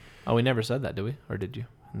 Oh, we never said that, did we? Or did you?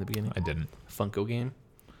 in the beginning? I didn't. Funko game.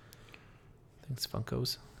 Thanks,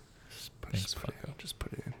 Funkos. Thanks, put it Funko. in. Just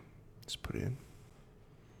put it in. Just put it in.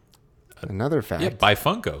 Another fact. Yeah, buy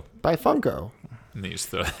Funko. By Funko. And then you just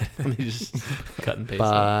throw that. Let me just cut and paste it.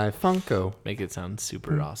 By Funko. Make it sound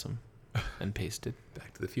super awesome and paste it.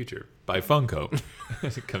 Back to the Future. Buy Funko.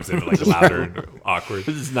 It comes in like louder and awkward.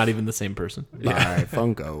 This is not even the same person. By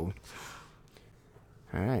Funko.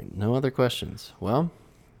 All right. No other questions. Well,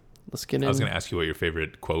 let's get in. I was going to ask you what your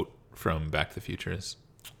favorite quote from Back to the Future is,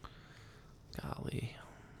 Golly.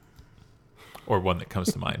 or one that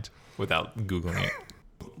comes to mind without Googling it.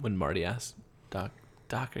 When Marty asked Doc,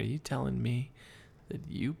 are you telling me that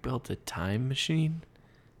you built a time machine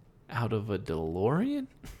out of a DeLorean?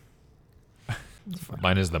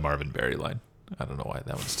 Mine is the Marvin Berry line. I don't know why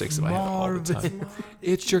that one sticks in my head all the time.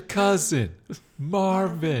 It's your cousin,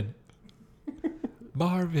 Marvin.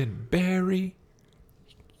 Marvin Berry.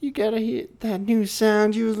 You gotta hear that new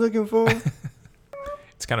sound you was looking for.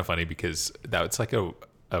 It's kind of funny because it's like a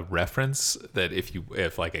reference that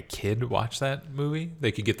if like a kid watched that movie,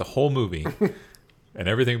 they could get the whole movie and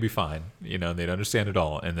everything would be fine. You know, they'd understand it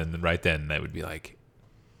all. And then right then they would be like,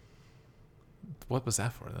 what was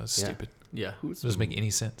that for? That was Yeah. stupid. Yeah. It doesn't make any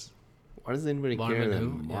sense. Why does anybody care Marvin that who?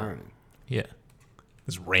 Marvin? Yeah.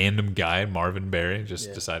 This random guy, Marvin Berry,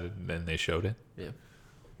 just decided, and then they showed it. Yeah.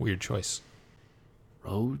 Weird choice.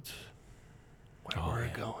 Roads? Where we're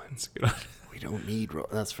yeah. going. That's a good one. We don't need roads.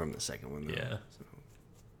 That's from the second one, though. Yeah.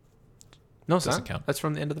 No, it's Doesn't not. count. That's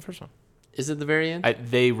from the end of the first one. Is it the very end?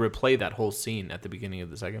 They replay that whole scene at the beginning of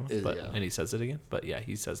the second one, Yeah. and he says it again. But yeah,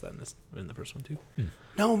 he says that in the first one too.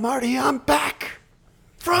 No, Marty, I'm back.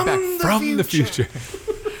 From, the future.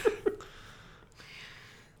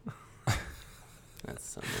 That's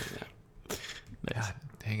something like that. God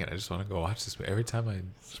dang it. I just want to go watch this. Every time I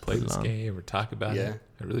play this long. game or talk about Yeah. it,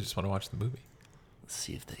 I really just want to watch the movie. Let's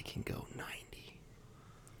see if they can go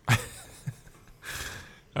 90.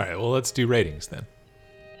 All right, well, let's do ratings then.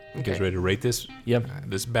 You guys Okay. ready to rate this Yep.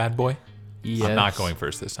 this bad boy? Yes. I'm not going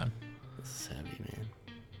first this time. This is heavy, man.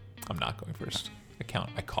 I'm not going first.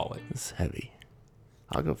 I call it. This is heavy.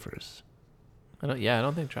 I'll go first. I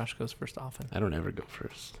don't think Josh goes first often. I don't ever go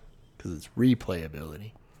first because it's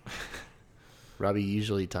replayability. Robbie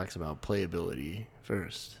usually talks about playability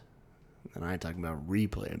first, and I talk about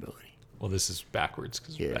replayability. Well, this is backwards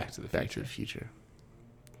because Yeah, Back to the Back Future. to the Future.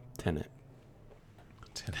 Tenet.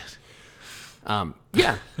 Tenet.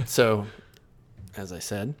 Yeah. So, as I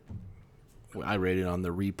said, I rated on the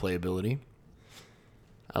replayability.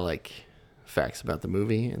 I like facts about the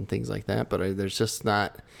movie and things like that, but there's just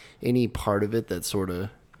not any part of it that sort of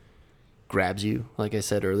grabs you. Like I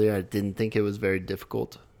said earlier, I didn't think it was very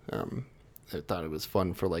difficult. I thought it was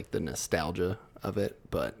fun for like the nostalgia of it,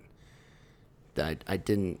 but I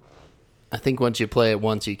didn't. I think once you play it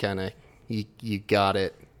once, you kind of you got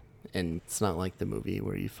it. And it's not like the movie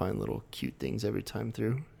where you find little cute things every time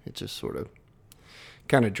through. It just sort of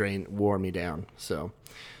kind of wore me down. So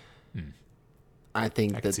I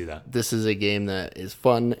think I can see that. this is a game that is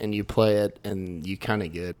fun and you play it and you kind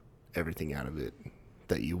of get everything out of it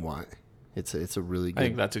that you want. It's a really good. I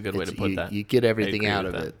think that's a good way to put that. You get everything agree out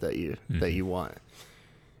with of that. it that you want.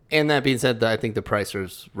 And that being said, I think the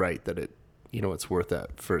pricer's right that it's worth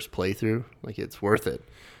that first playthrough. Like it's worth it.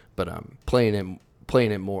 But playing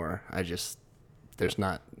it more,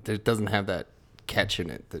 there doesn't have that catch in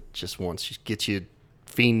it that just gets you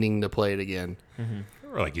fiending to play it again.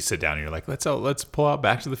 Or like you sit down and you're like, let's pull out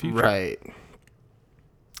Back to the Future. Right.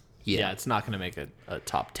 Yeah, it's not going to make a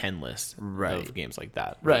top 10 list Right. of games like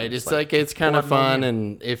that. Right. It's like it's kind of pull out fun, more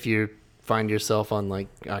and if you find yourself on like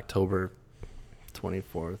October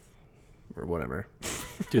 24th or whatever,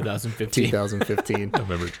 2015. 2015. I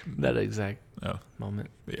remember. That exact Oh,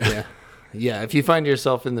 moment. Yeah. Yeah. If you find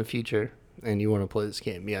yourself in the future and you want to play this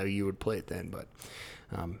game, yeah, you would play it then. But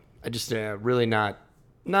I just really not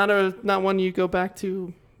one you go back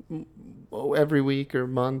to every week or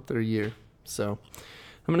month or year. So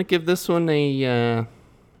I'm gonna give this one I'm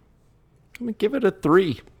gonna give it a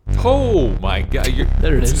 3. oh my God!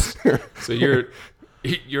 There it is. So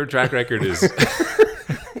your track record is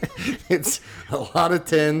It's a lot of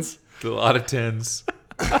 10s. a lot of 10s.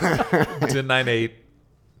 10, 9, 8.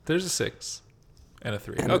 There's a 6 and a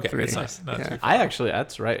 3. And a Okay, 3. it's not Yeah. too I actually,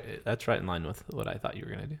 that's right. That's right in line with what I thought you were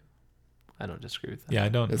going to do. I don't disagree with that. Yeah, I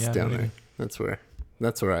don't. It's yeah, I down don't there. either. That's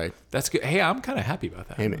where I. That's good. Hey, I'm kind of happy about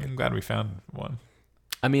that. Hey, man. I'm glad we found one.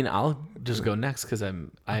 I mean, I'll just go next because I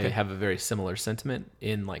Okay. have a very similar sentiment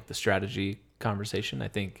in like the strategy conversation. I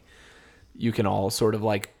think you can all sort of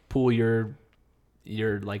like pool your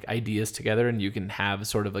your like ideas together, and you can have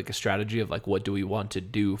sort of like a strategy of like, what do we want to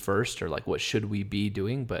do first, or like what should we be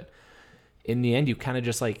doing. But in the end, you kind of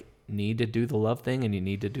just like need to do the love thing and you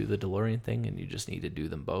need to do the DeLorean thing, and you just need to do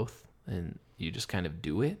them both, and you just kind of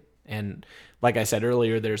do it. And like I said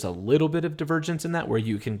earlier, there's a little bit of divergence in that where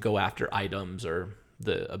you can go after items or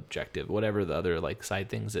the objective, whatever the other like side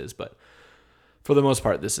things is. But for the most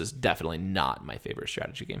part, this is definitely not my favorite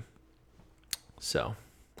strategy game. So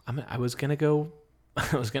I was gonna go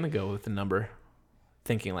with the number,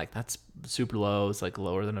 thinking like that's super low. It's like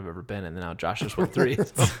lower than I've ever been, and then now Josh just went 3.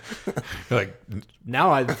 So Like,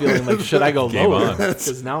 now I'm feeling like, should I go Game lower? on.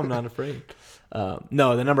 Because now I'm not afraid.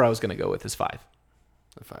 No, the number I was gonna go with is 5.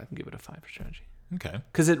 A 5. Give it a 5 for strategy, okay.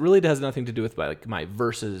 because it really has nothing to do with my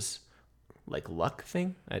versus like luck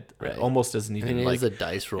thing. It Right. almost doesn't even And it like is a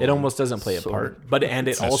dice roll. it almost doesn't play a sort part. of. But and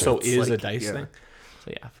it That's also true. is a like- dice yeah. thing.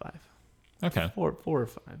 So yeah, 5. Okay. 4 or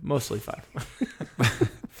 5, mostly 5.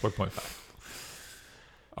 4.5.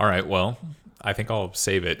 All right. Well, I think I'll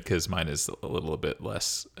save it because mine is a little bit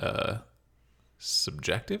less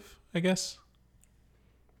subjective, I guess.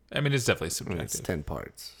 I mean, it's definitely I mean, it's subjective. 10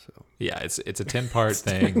 parts. So Yeah, it's a 10-part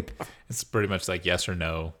thing. It's pretty much like yes or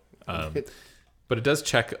no. But it does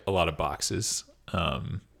check a lot of boxes.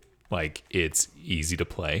 Like it's easy to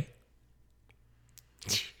play.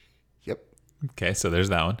 yep. Okay, so there's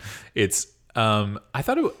that one. It's I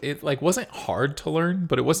thought it like wasn't hard to learn,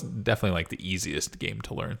 but it wasn't definitely like the easiest game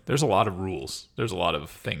to learn. There's a lot of rules. There's a lot of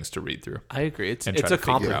things to read through. I agree. It's And try a to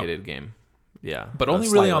figure out. complicated game. Yeah, But only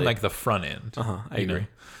really on slightly. like the front end. I you know? agree.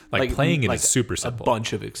 Like playing it like is super simple. A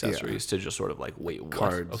bunch of accessories to just sort of like, wait, what?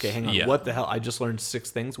 Cards. Okay, hang on. Yeah. What the hell? I just learned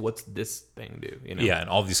 6 things. What's this thing do? You know? Yeah, and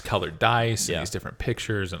all these colored dice and Yeah. these different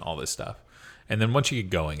pictures and all this stuff. And then once you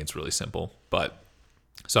get going, it's really simple. But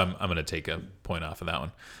so I'm going to take a point off of that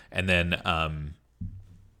one. And then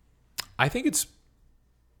I think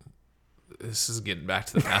this is getting back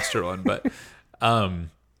to the master one, but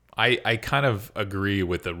I kind of agree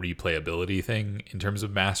with the replayability thing in terms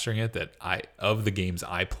of mastering it, that of the games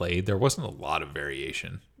I played, there wasn't a lot of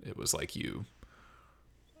variation. It was like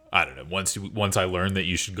I don't know. Once I learned that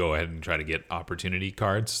you should go ahead and try to get opportunity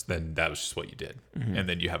cards, then that was just what you did. Mm-hmm. And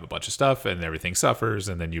then you have a bunch of stuff and everything suffers,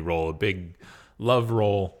 and then you roll a big love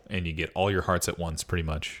roll and you get all your hearts at once pretty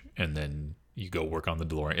much, and then you go work on the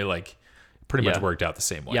DeLorean. It like pretty much Yeah. worked out the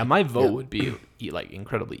same way. Yeah, my vote would be like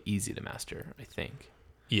incredibly easy to master, I think.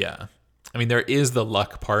 Yeah. I mean, there is the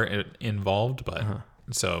luck part involved, but Uh-huh.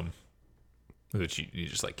 so which you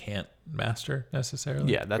just like can't master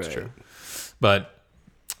necessarily. Yeah, that's Right. true. But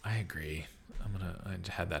I agree. I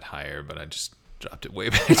had that higher, but I just dropped it way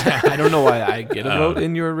back down. I don't know why I get a vote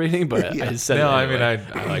in your rating, but I said No, it I anyway.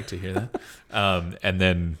 mean I like to hear that. And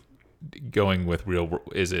then going with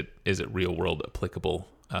is it real world applicable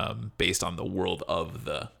based on the world of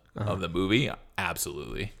the movie?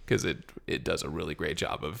 Absolutely, because it does a really great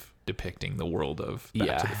job of depicting the world of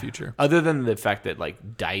Back to the Future. Other than the fact that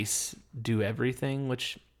like dice do everything,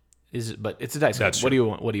 which is, but it's a dice game. That's What do you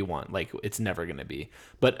want? What do you want? Like, it's never going to be.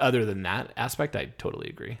 But other than that aspect, I totally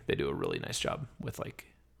agree. They do a really nice job with like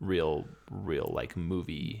real like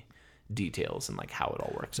movie details and like how it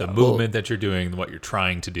all works The out. movement that you're doing, what you're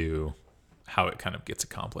trying to do, how it kind of gets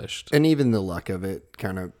accomplished. And even the luck of it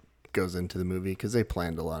kind of goes into the movie because they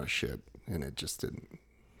planned a lot of shit and it just didn't.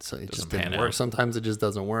 So it just didn't pan work. out. Sometimes it just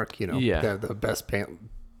doesn't work. You know, Yeah. They're the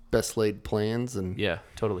best laid plans and Yeah,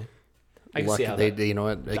 totally. I can luck. see how They, that you know,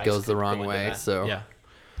 it dice goes the could wrong go into way. that. So yeah,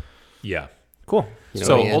 Yeah. cool. you know,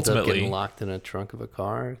 So he ends up ultimately- getting locked in a trunk of a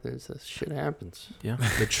car. There's this shit happens. Yeah,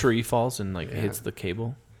 the tree falls and like hits the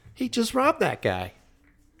cable. He just robbed that guy.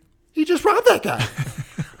 He just robbed that guy.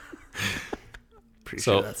 Pretty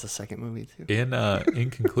So- sure that's the second movie too. In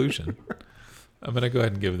conclusion, I'm gonna go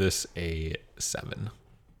ahead and give this a 7,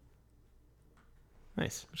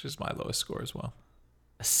 Nice. which is my lowest score as well.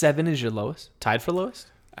 A 7 is your lowest, tied for lowest.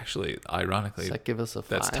 Actually, ironically, Does that give us a 5?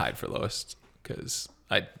 that's tied for lowest because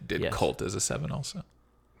I did Yes. Cult as a 7 also.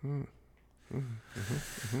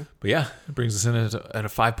 But yeah, it brings us in at a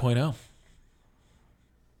 5.0.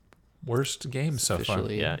 Worst game so far.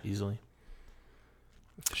 Officially. Yeah, easily.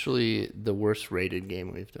 Officially the worst rated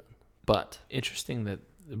game we've done. But Interesting that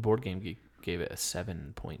the Board Game Geek gave it a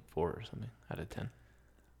 7.4 or something out of 10.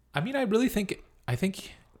 I mean, I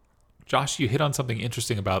think, Josh, you hit on something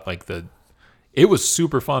interesting about like it was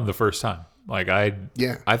super fun the first time. Like I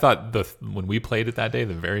thought when we played it that day,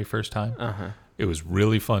 the very first time, it was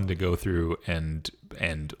really fun to go through and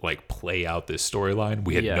like play out this storyline.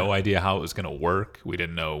 We had Yeah. no idea how it was going to work. We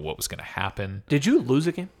didn't know what was going to happen. Did you lose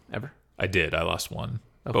a game ever? I did. I lost one,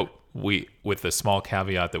 but with the small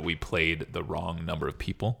caveat that we played the wrong number of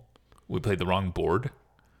people. we played the wrong board.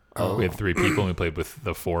 We had 3 people and we played with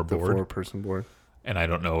the 4 The board. 4-person board. And I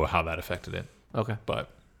don't know how that affected it, Okay. but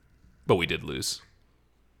we did lose.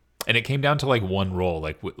 And it came down to like one roll,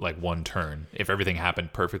 like one turn. If everything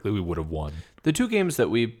happened perfectly, we would have won. The 2 games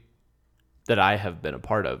that I have been a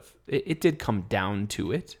part of, it did come down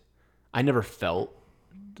to it. I never felt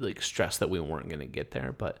like stressed that we weren't going to get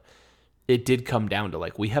there, but it did come down to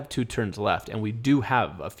like we have 2 turns left and we do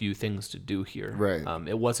have a few things to do here. Right.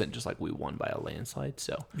 It wasn't just like we won by a landslide.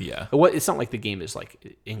 So Yeah. it's not like the game is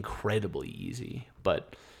like incredibly easy,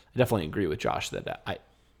 but I definitely agree with Josh that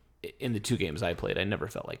in the 2 games I played, I never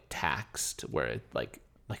felt like taxed where it like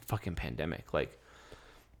fucking Pandemic, like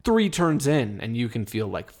 3 turns in and you can feel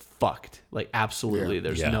like fucked, like absolutely. Yeah.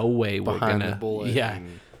 There's Yeah. no way we're Behind gonna. the bullet. Yeah.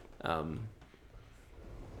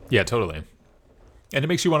 Yeah, totally. And it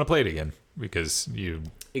makes you want to play it again because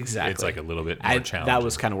Exactly. it's like a little bit more challenging. That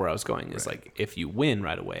was kind of where I was going. Is like if you win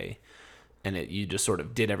right away, and you just sort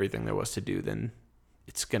of did everything there was to do, then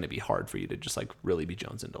it's going to be hard for you to just like really be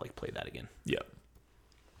jonesing to like play that again. Yeah.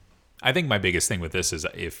 I think my biggest thing with this is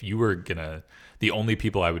if you were the only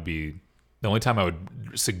time I would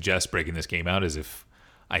suggest breaking this game out is if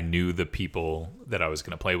I knew the people that I was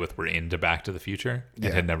going to play with were into Back to the Future and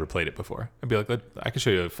had never played it before. I'd be like, I could show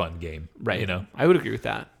you a fun game. Right. You know, I would agree with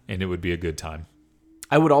that. and it would be a good time.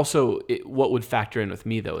 I would also, what would factor in with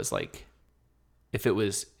me though is like, if it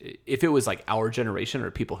was like our generation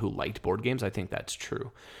or people who liked board games, I think that's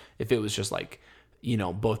true. If it was just like,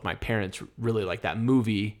 both my parents really like that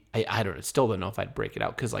movie, I still don't know if I'd break it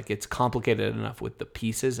out because like it's complicated enough with the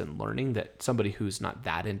pieces and learning that somebody who's not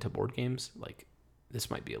that into board games, like this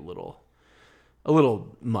might be a little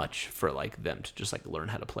much for like them to just like learn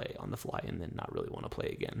how to play on the fly and then not really want to play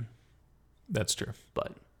again. That's true.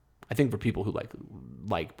 But I think for people who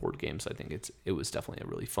like board games, I think it was definitely a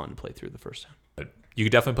really fun playthrough the first time. But you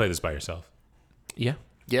could definitely play this by yourself. Yeah.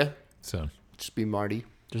 Yeah. So Just be Marty.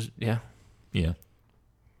 Yeah. yeah,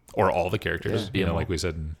 or all the characters. Yeah. Like we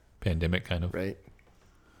said in Pandemic, kind of. Right.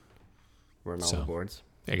 Run all So. the boards.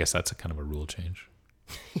 I guess that's a kind of a rule change.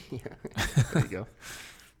 There you go.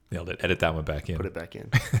 Nailed it. Edit that one back in. Put it back in.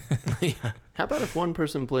 Yeah. How about if one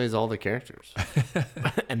person plays all the characters?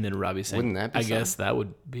 And then Robbie saying, Wouldn't that be I guess that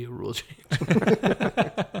would be a rule change.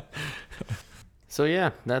 So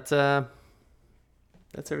yeah, that's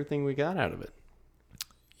everything we got out of it.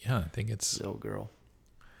 Yeah, I think it's. So girl.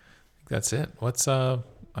 That's it. What's I've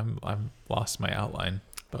lost my outline.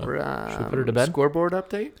 But Should we put her to bed? Scoreboard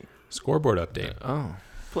update. scoreboard update. Oh.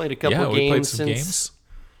 Played a couple Yeah, of we played games some games.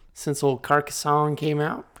 since old Carcassonne came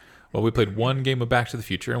out. Well, we played one game of Back to the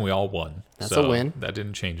Future and we all won. That's So a win. That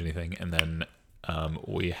didn't change anything. And then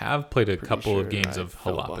we have played a couple of games of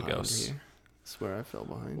Galapagos, I swear I fell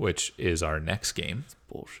behind. which is our next game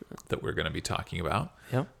Bullshit. that we're going to be talking about.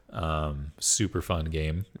 Yep. Super fun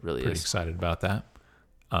game. It really Pretty is. excited about that.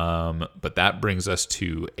 But that brings us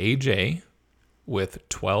to AJ with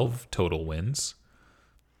 12 total wins,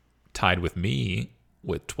 tied with me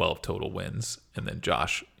with 12 total wins, and then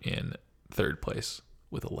Josh in third place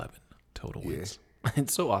with 11 total wins.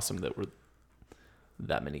 It's so awesome that we're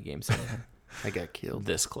that many games in. I got killed.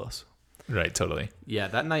 This close. Right, totally. Yeah,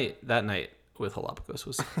 that night with Galapagos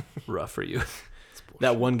was rough for you.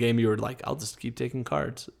 That one game you were like, I'll just keep taking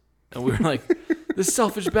cards. And we were like, this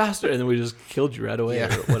selfish bastard. And then we just killed you right away or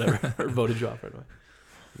whatever, or voted you off right away.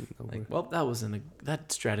 Like, well,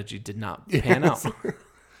 that strategy did not pan out.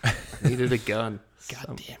 Needed a gun.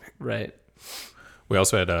 God damn it. Right. We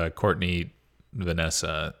also had Courtney,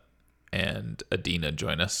 Vanessa, and Adina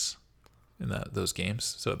join us in those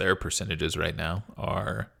games. So their percentages right now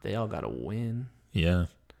are, They all got a win. yeah.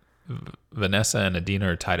 Vanessa and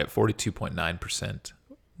Adina are tied at 42.9%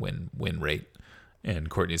 win rate, and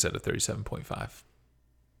Courtney's at a 37.5%.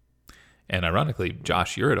 And ironically,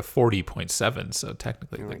 Josh, you're at a 40.7%, so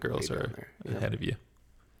technically You're the like girls way are down there. ahead of you.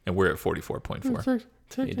 And we're at 44.4%.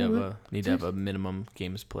 Need to have a minimum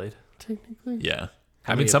games played. Technically. Yeah.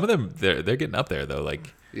 How I mean, many- some of them, they're getting up there, though.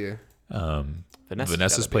 Like, Yeah. Vanessa's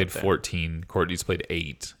Vanessa's gotta be played up there. 14, Courtney's played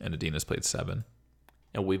 8, and Adina's played 7.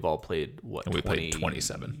 And we've all played what? And we played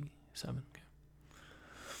 27. 7. Okay.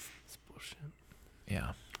 It's bullshit.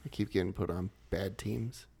 Yeah. I keep getting put on bad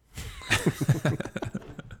teams.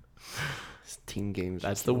 It's team games.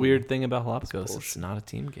 That's are the killing weird me. thing about Galapagos. It's bullshit. not a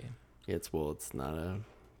team game. It's not an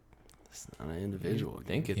individual. I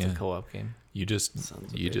think game. it's Yeah. a co-op game. You just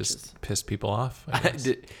Sons of just pissed people off. I I guess.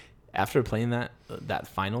 did, after playing that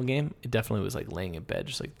final game, it definitely was like laying in bed,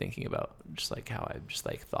 just like thinking about just like how I just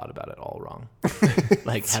like thought about it all wrong,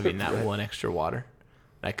 like having that one extra water.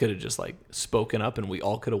 I could have just like spoken up, and we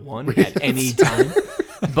all could have won at any time.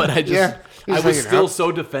 But I just, Yeah, I he's was hanging still out.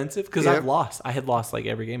 so defensive because Yep. I've lost. I had lost like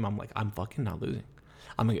every game. I'm like, I'm fucking not losing.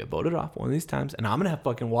 I'm going to get voted off one of these times and I'm going to have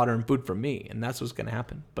fucking water and food from me. And that's what's going to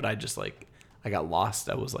happen. But I just like, I got lost.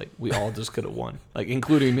 I was like, we all just could have won, like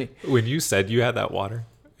including me. When you said you had that water,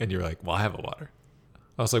 and you're like, "Well, I have a water,"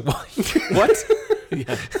 I was like, "What? What?"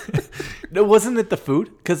 Yeah. No, wasn't it the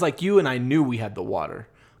food? Because like you and I knew we had the water.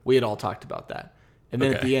 We had all talked about that. And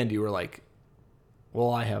then at Okay. the end, you were like,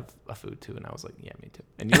 well, I have a food too. And I was like, yeah, me too.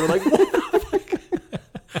 And you were like, what the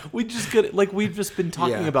fuck? We just could, like, we've just been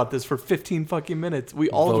talking Yeah. about this for 15 fucking minutes. We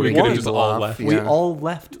all Voting could've won. just people all off, left. We yeah. all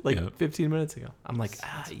left like Yeah. 15 minutes ago. I'm like,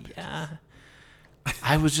 yeah.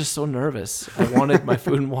 I was just so nervous. I wanted my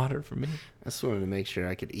food and water for me. I just wanted to make sure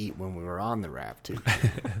I could eat when we were on the raft too.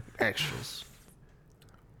 Extras.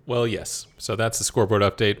 Well, yes. So that's the scoreboard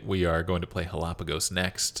update. We are going to play Galapagos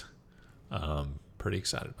next. Pretty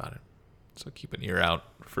excited about it. So keep an ear out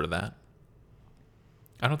for that.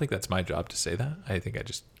 I don't think that's my job to say that. I think I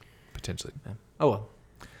just potentially. Oh, well.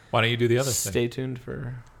 Why don't you do the other thing? Stay tuned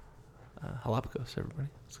for Galapagos, everybody.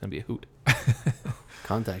 It's going to be a hoot.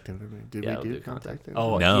 Contact information. Did Yeah, we I'll do do contact information?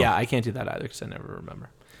 Oh, No. yeah, I can't do that either because I never remember.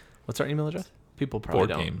 What's our email address? People probably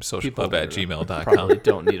don't. BoardGameSocialClub@gmail.com. Probably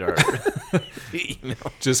don't need our email.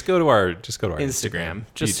 Just go to our Instagram.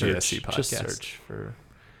 Just BGSC search. Just search for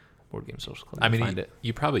Board Game Social Club. I mean, find it.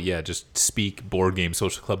 you probably just speak Board Game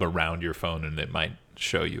Social Club around your phone, and it might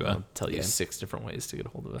show you. I'll tell you yeah. 6 different ways to get a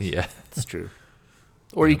hold of us. Yeah, It's true.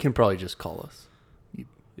 Or you can probably just call us.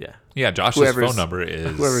 Yeah. yeah. Josh's Whoever's- phone number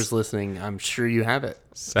is Whoever's listening, I'm sure you have it.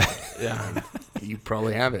 Yeah. You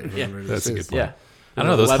probably have it. Yeah, whoever that's this a good is. point. Yeah. I don't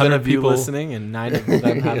know, those 11 100 of you people- listening and 9 of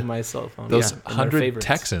them have my cell phone. Those Yeah, and they're 100 favorites.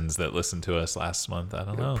 Texans that listened to us last month. I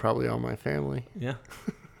don't know. Probably all my family. Yeah.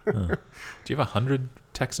 Do you have 100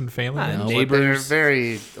 Texan family? I now? know. No, but Neighbors. they're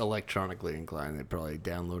very electronically inclined. They're probably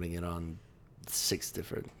downloading it on 6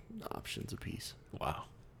 different options apiece, Wow.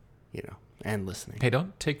 you know, and listening. Hey,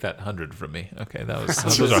 don't take that 100 from me. Okay, that was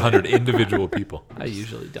those are 100 individual people. I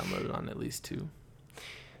usually download it on at least 2.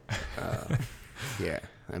 Yeah.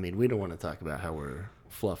 I mean, we don't want to talk about how we're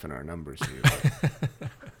fluffing our numbers here. But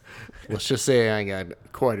let's just say I got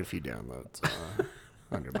quite a few downloads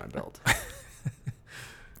under my belt.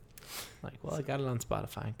 Like, well, I got it on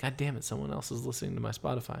Spotify. God damn it, someone else is listening to my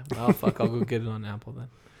Spotify. Oh, fuck, I'll go get it on Apple then.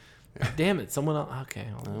 God damn it, someone else. Okay.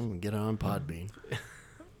 I'm going to get on Podbean.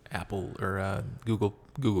 Apple or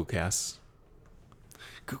Google Casts.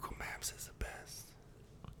 Google Maps is the best.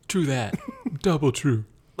 True that. Double true.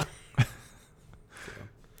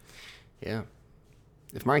 Yeah.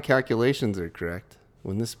 If my calculations are correct,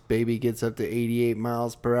 when this baby gets up to 88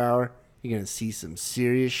 miles per hour, you're going to see some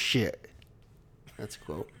serious shit. That's a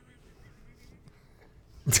quote.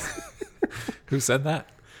 Who said that?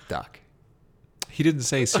 Doc. He didn't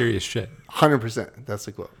say serious shit. 100%. That's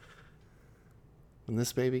the quote. When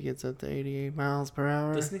this baby gets up to 88 miles per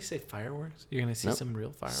hour, Doesn't he say fireworks? You're going to see Nope. some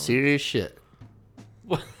real fireworks. serious shit.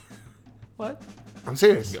 What? What? I'm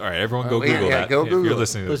serious. All right, everyone go yeah, Google yeah, that. go If Google you're it.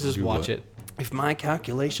 listening to Let's this, just Google watch it. If my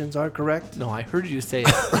calculations are correct, No, I heard you say it.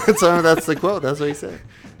 that's the quote. That's what he said.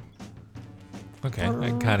 Okay, I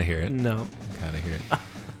can kind of hear it. No. Kind of hear it. Well,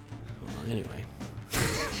 anyway.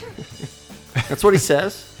 That's what he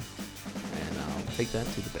says. And I'll take that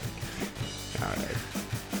to the bank. All right.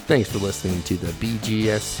 Thanks for listening to the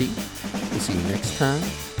BGSC. We'll see you next time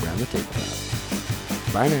around the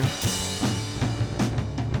table. Bye now.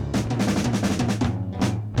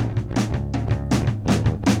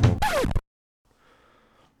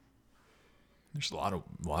 There's a lot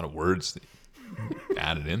of words that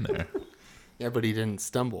added in there. Yeah, but he didn't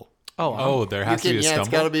stumble. Oh, there has to be a Yeah, stumble. it's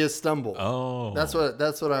got to be a stumble. Oh, That's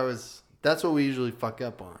what we usually fuck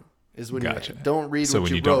up on. Is when gotcha. you don't read so what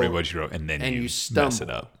when you you don't wrote. read what you wrote and then and you you mess it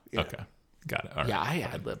stumble. up. Yeah. Okay, got it. All right. Yeah, I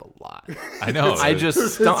ad lib a lot. I know. I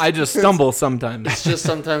just stumble sometimes. It's just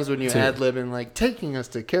sometimes when you ad lib and like taking us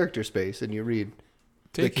to character space and you read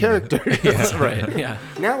the Taking character. That's right. Yeah.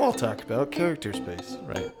 Now I'll talk about character space.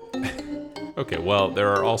 Right. Okay, well, there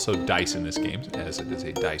are also dice in this game, as it is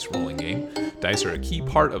a dice rolling game. Dice are a key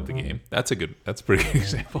part of the game. That's a pretty good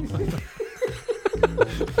example. Just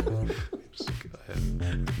go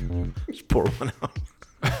ahead. Just pour one out.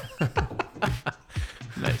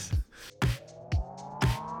 Nice.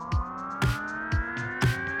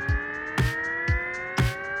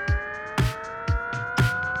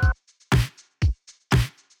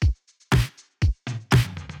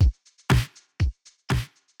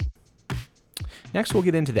 Next, we'll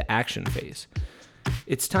get into the action phase.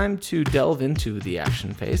 It's time to delve into the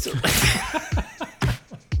action phase.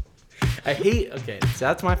 I hate. Okay, so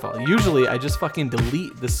that's my fault. Usually, I just fucking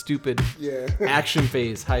delete the stupid action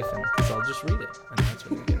phase hyphen because I'll just read it, and that's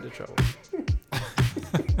when you get into trouble.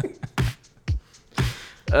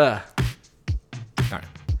 All right.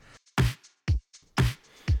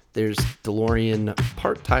 There's DeLorean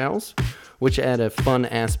part tiles, which add a fun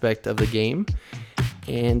aspect of the game.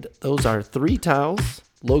 And those are 3 tiles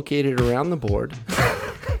located around the board.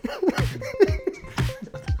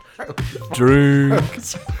 Drink.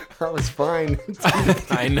 That was fine.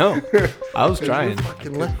 I know. I was trying.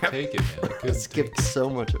 Fucking laugh. Take it, man. I I couldn't skipped so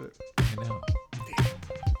much of it. take it. I know.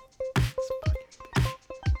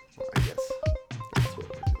 Well, I guess that's what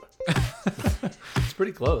we're doing. It's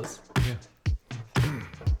pretty close. Yeah.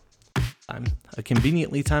 A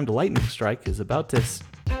conveniently timed lightning strike is about to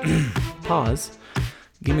pause.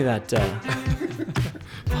 Give me that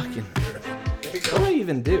fucking. What do I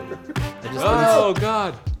even do? I just Oh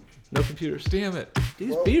God! no computers. Damn it!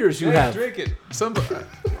 These beers you Hey, have, drink it. Somebody.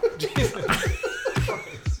 Jesus.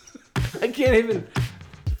 I can't even.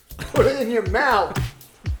 Put it in your mouth.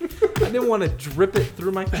 I didn't want to drip it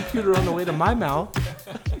through my computer on the way to my mouth.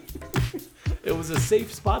 It was a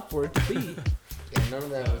safe spot for it to be. Yeah, none of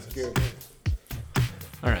that was good.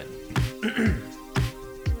 All right,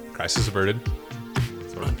 Crisis averted.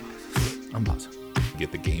 Sort of I'm pausing.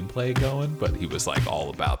 get the gameplay going, but he was like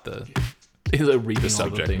all about the. He's like reading all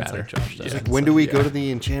subject the things matter. like Josh does. Yeah. It's When like, do we yeah. go to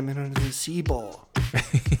the enchantment under the sea ball?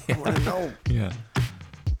 I want to know. Yeah.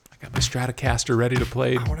 I got my Stratocaster ready to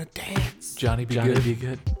play. I want to dance. Johnny Be Johnny Good. Be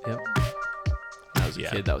Good. Yep. When I was a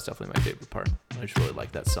Yeah. kid, that was definitely my favorite part. I just really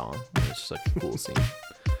liked that song. It was just like a cool scene.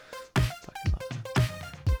 Fucking love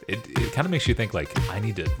it. It kind of makes you think like I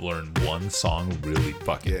need to learn one song really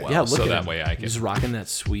fucking Yeah. well, Yeah, look so at that him. way I can. He's rocking that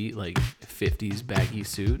sweet like 50s baggy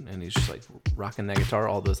suit, and he's just like rocking that guitar.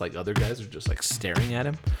 All those like other guys are just like staring at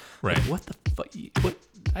him. Right. Like, what the fuck? What?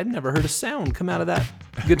 I'd never heard a sound come out of that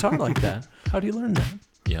guitar like that. How do you learn that?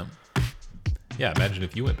 Yeah. Yeah. Imagine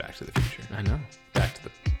if you went back to the future. I know. Back to the.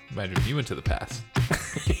 Imagine if you went to the past.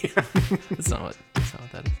 That's not what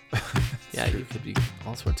that is. Yeah, you could be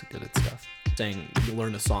all sorts of good at stuff. Saying you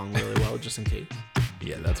learn a song really well just in case,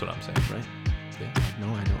 Yeah, that's what I'm saying. right? Yeah.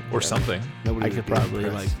 No, I don't. Or something. Nobody I would could be probably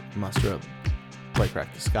impressed. like muster up Play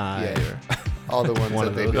Crack the Sky Yeah. or all the ones one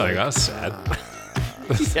that of they'd those. be Like, like, that's sad.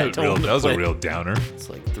 Yeah, That was a real downer. it's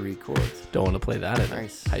like 3 chords. Don't want to play that at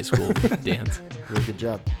Nice. a high school dance. Really good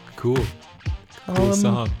job. Cool. Cool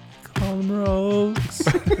song. Call them rogues.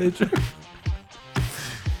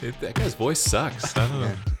 That guy's voice sucks. I don't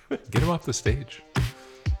know. Get him off the stage.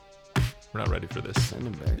 We're not ready for this. Send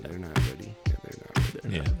them back. They're not ready. Yeah, they're not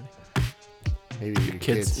ready. Yeah. Maybe your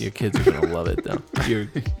Kids, your kids are gonna love it though. You're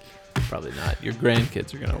probably not. Your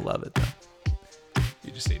grandkids are gonna love it though.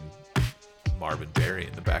 You just need Marvin Berry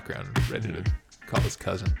in the background, ready to call his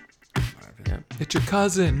cousin. Yeah. It's your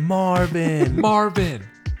cousin, Marvin. Marvin.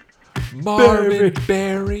 Marvin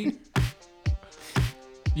Berry.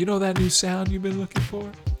 You know that new sound you've been looking for?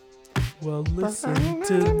 Well, listen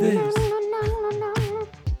to this.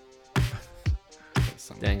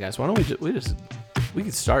 Dang, guys, why don't we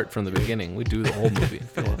could start from the beginning. We do the whole movie.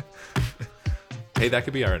 If you want. Hey, that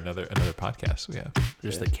could be our another podcast. We have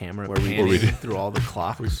Just the camera Where we- panning where we do- through all the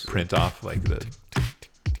clocks. print off like the.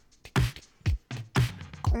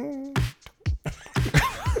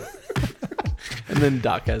 And then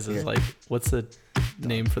Doc has his like, what's the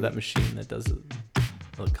name for that machine that does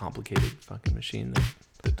a complicated fucking machine?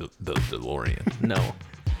 That, The DeLorean. no,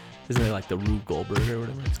 isn't it like the Rube Goldberg or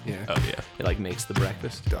whatever it's called? Yeah. Oh yeah, It like makes the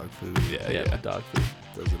breakfast. Dog food. yeah, Yeah, yeah. the dog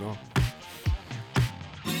food. Does it all.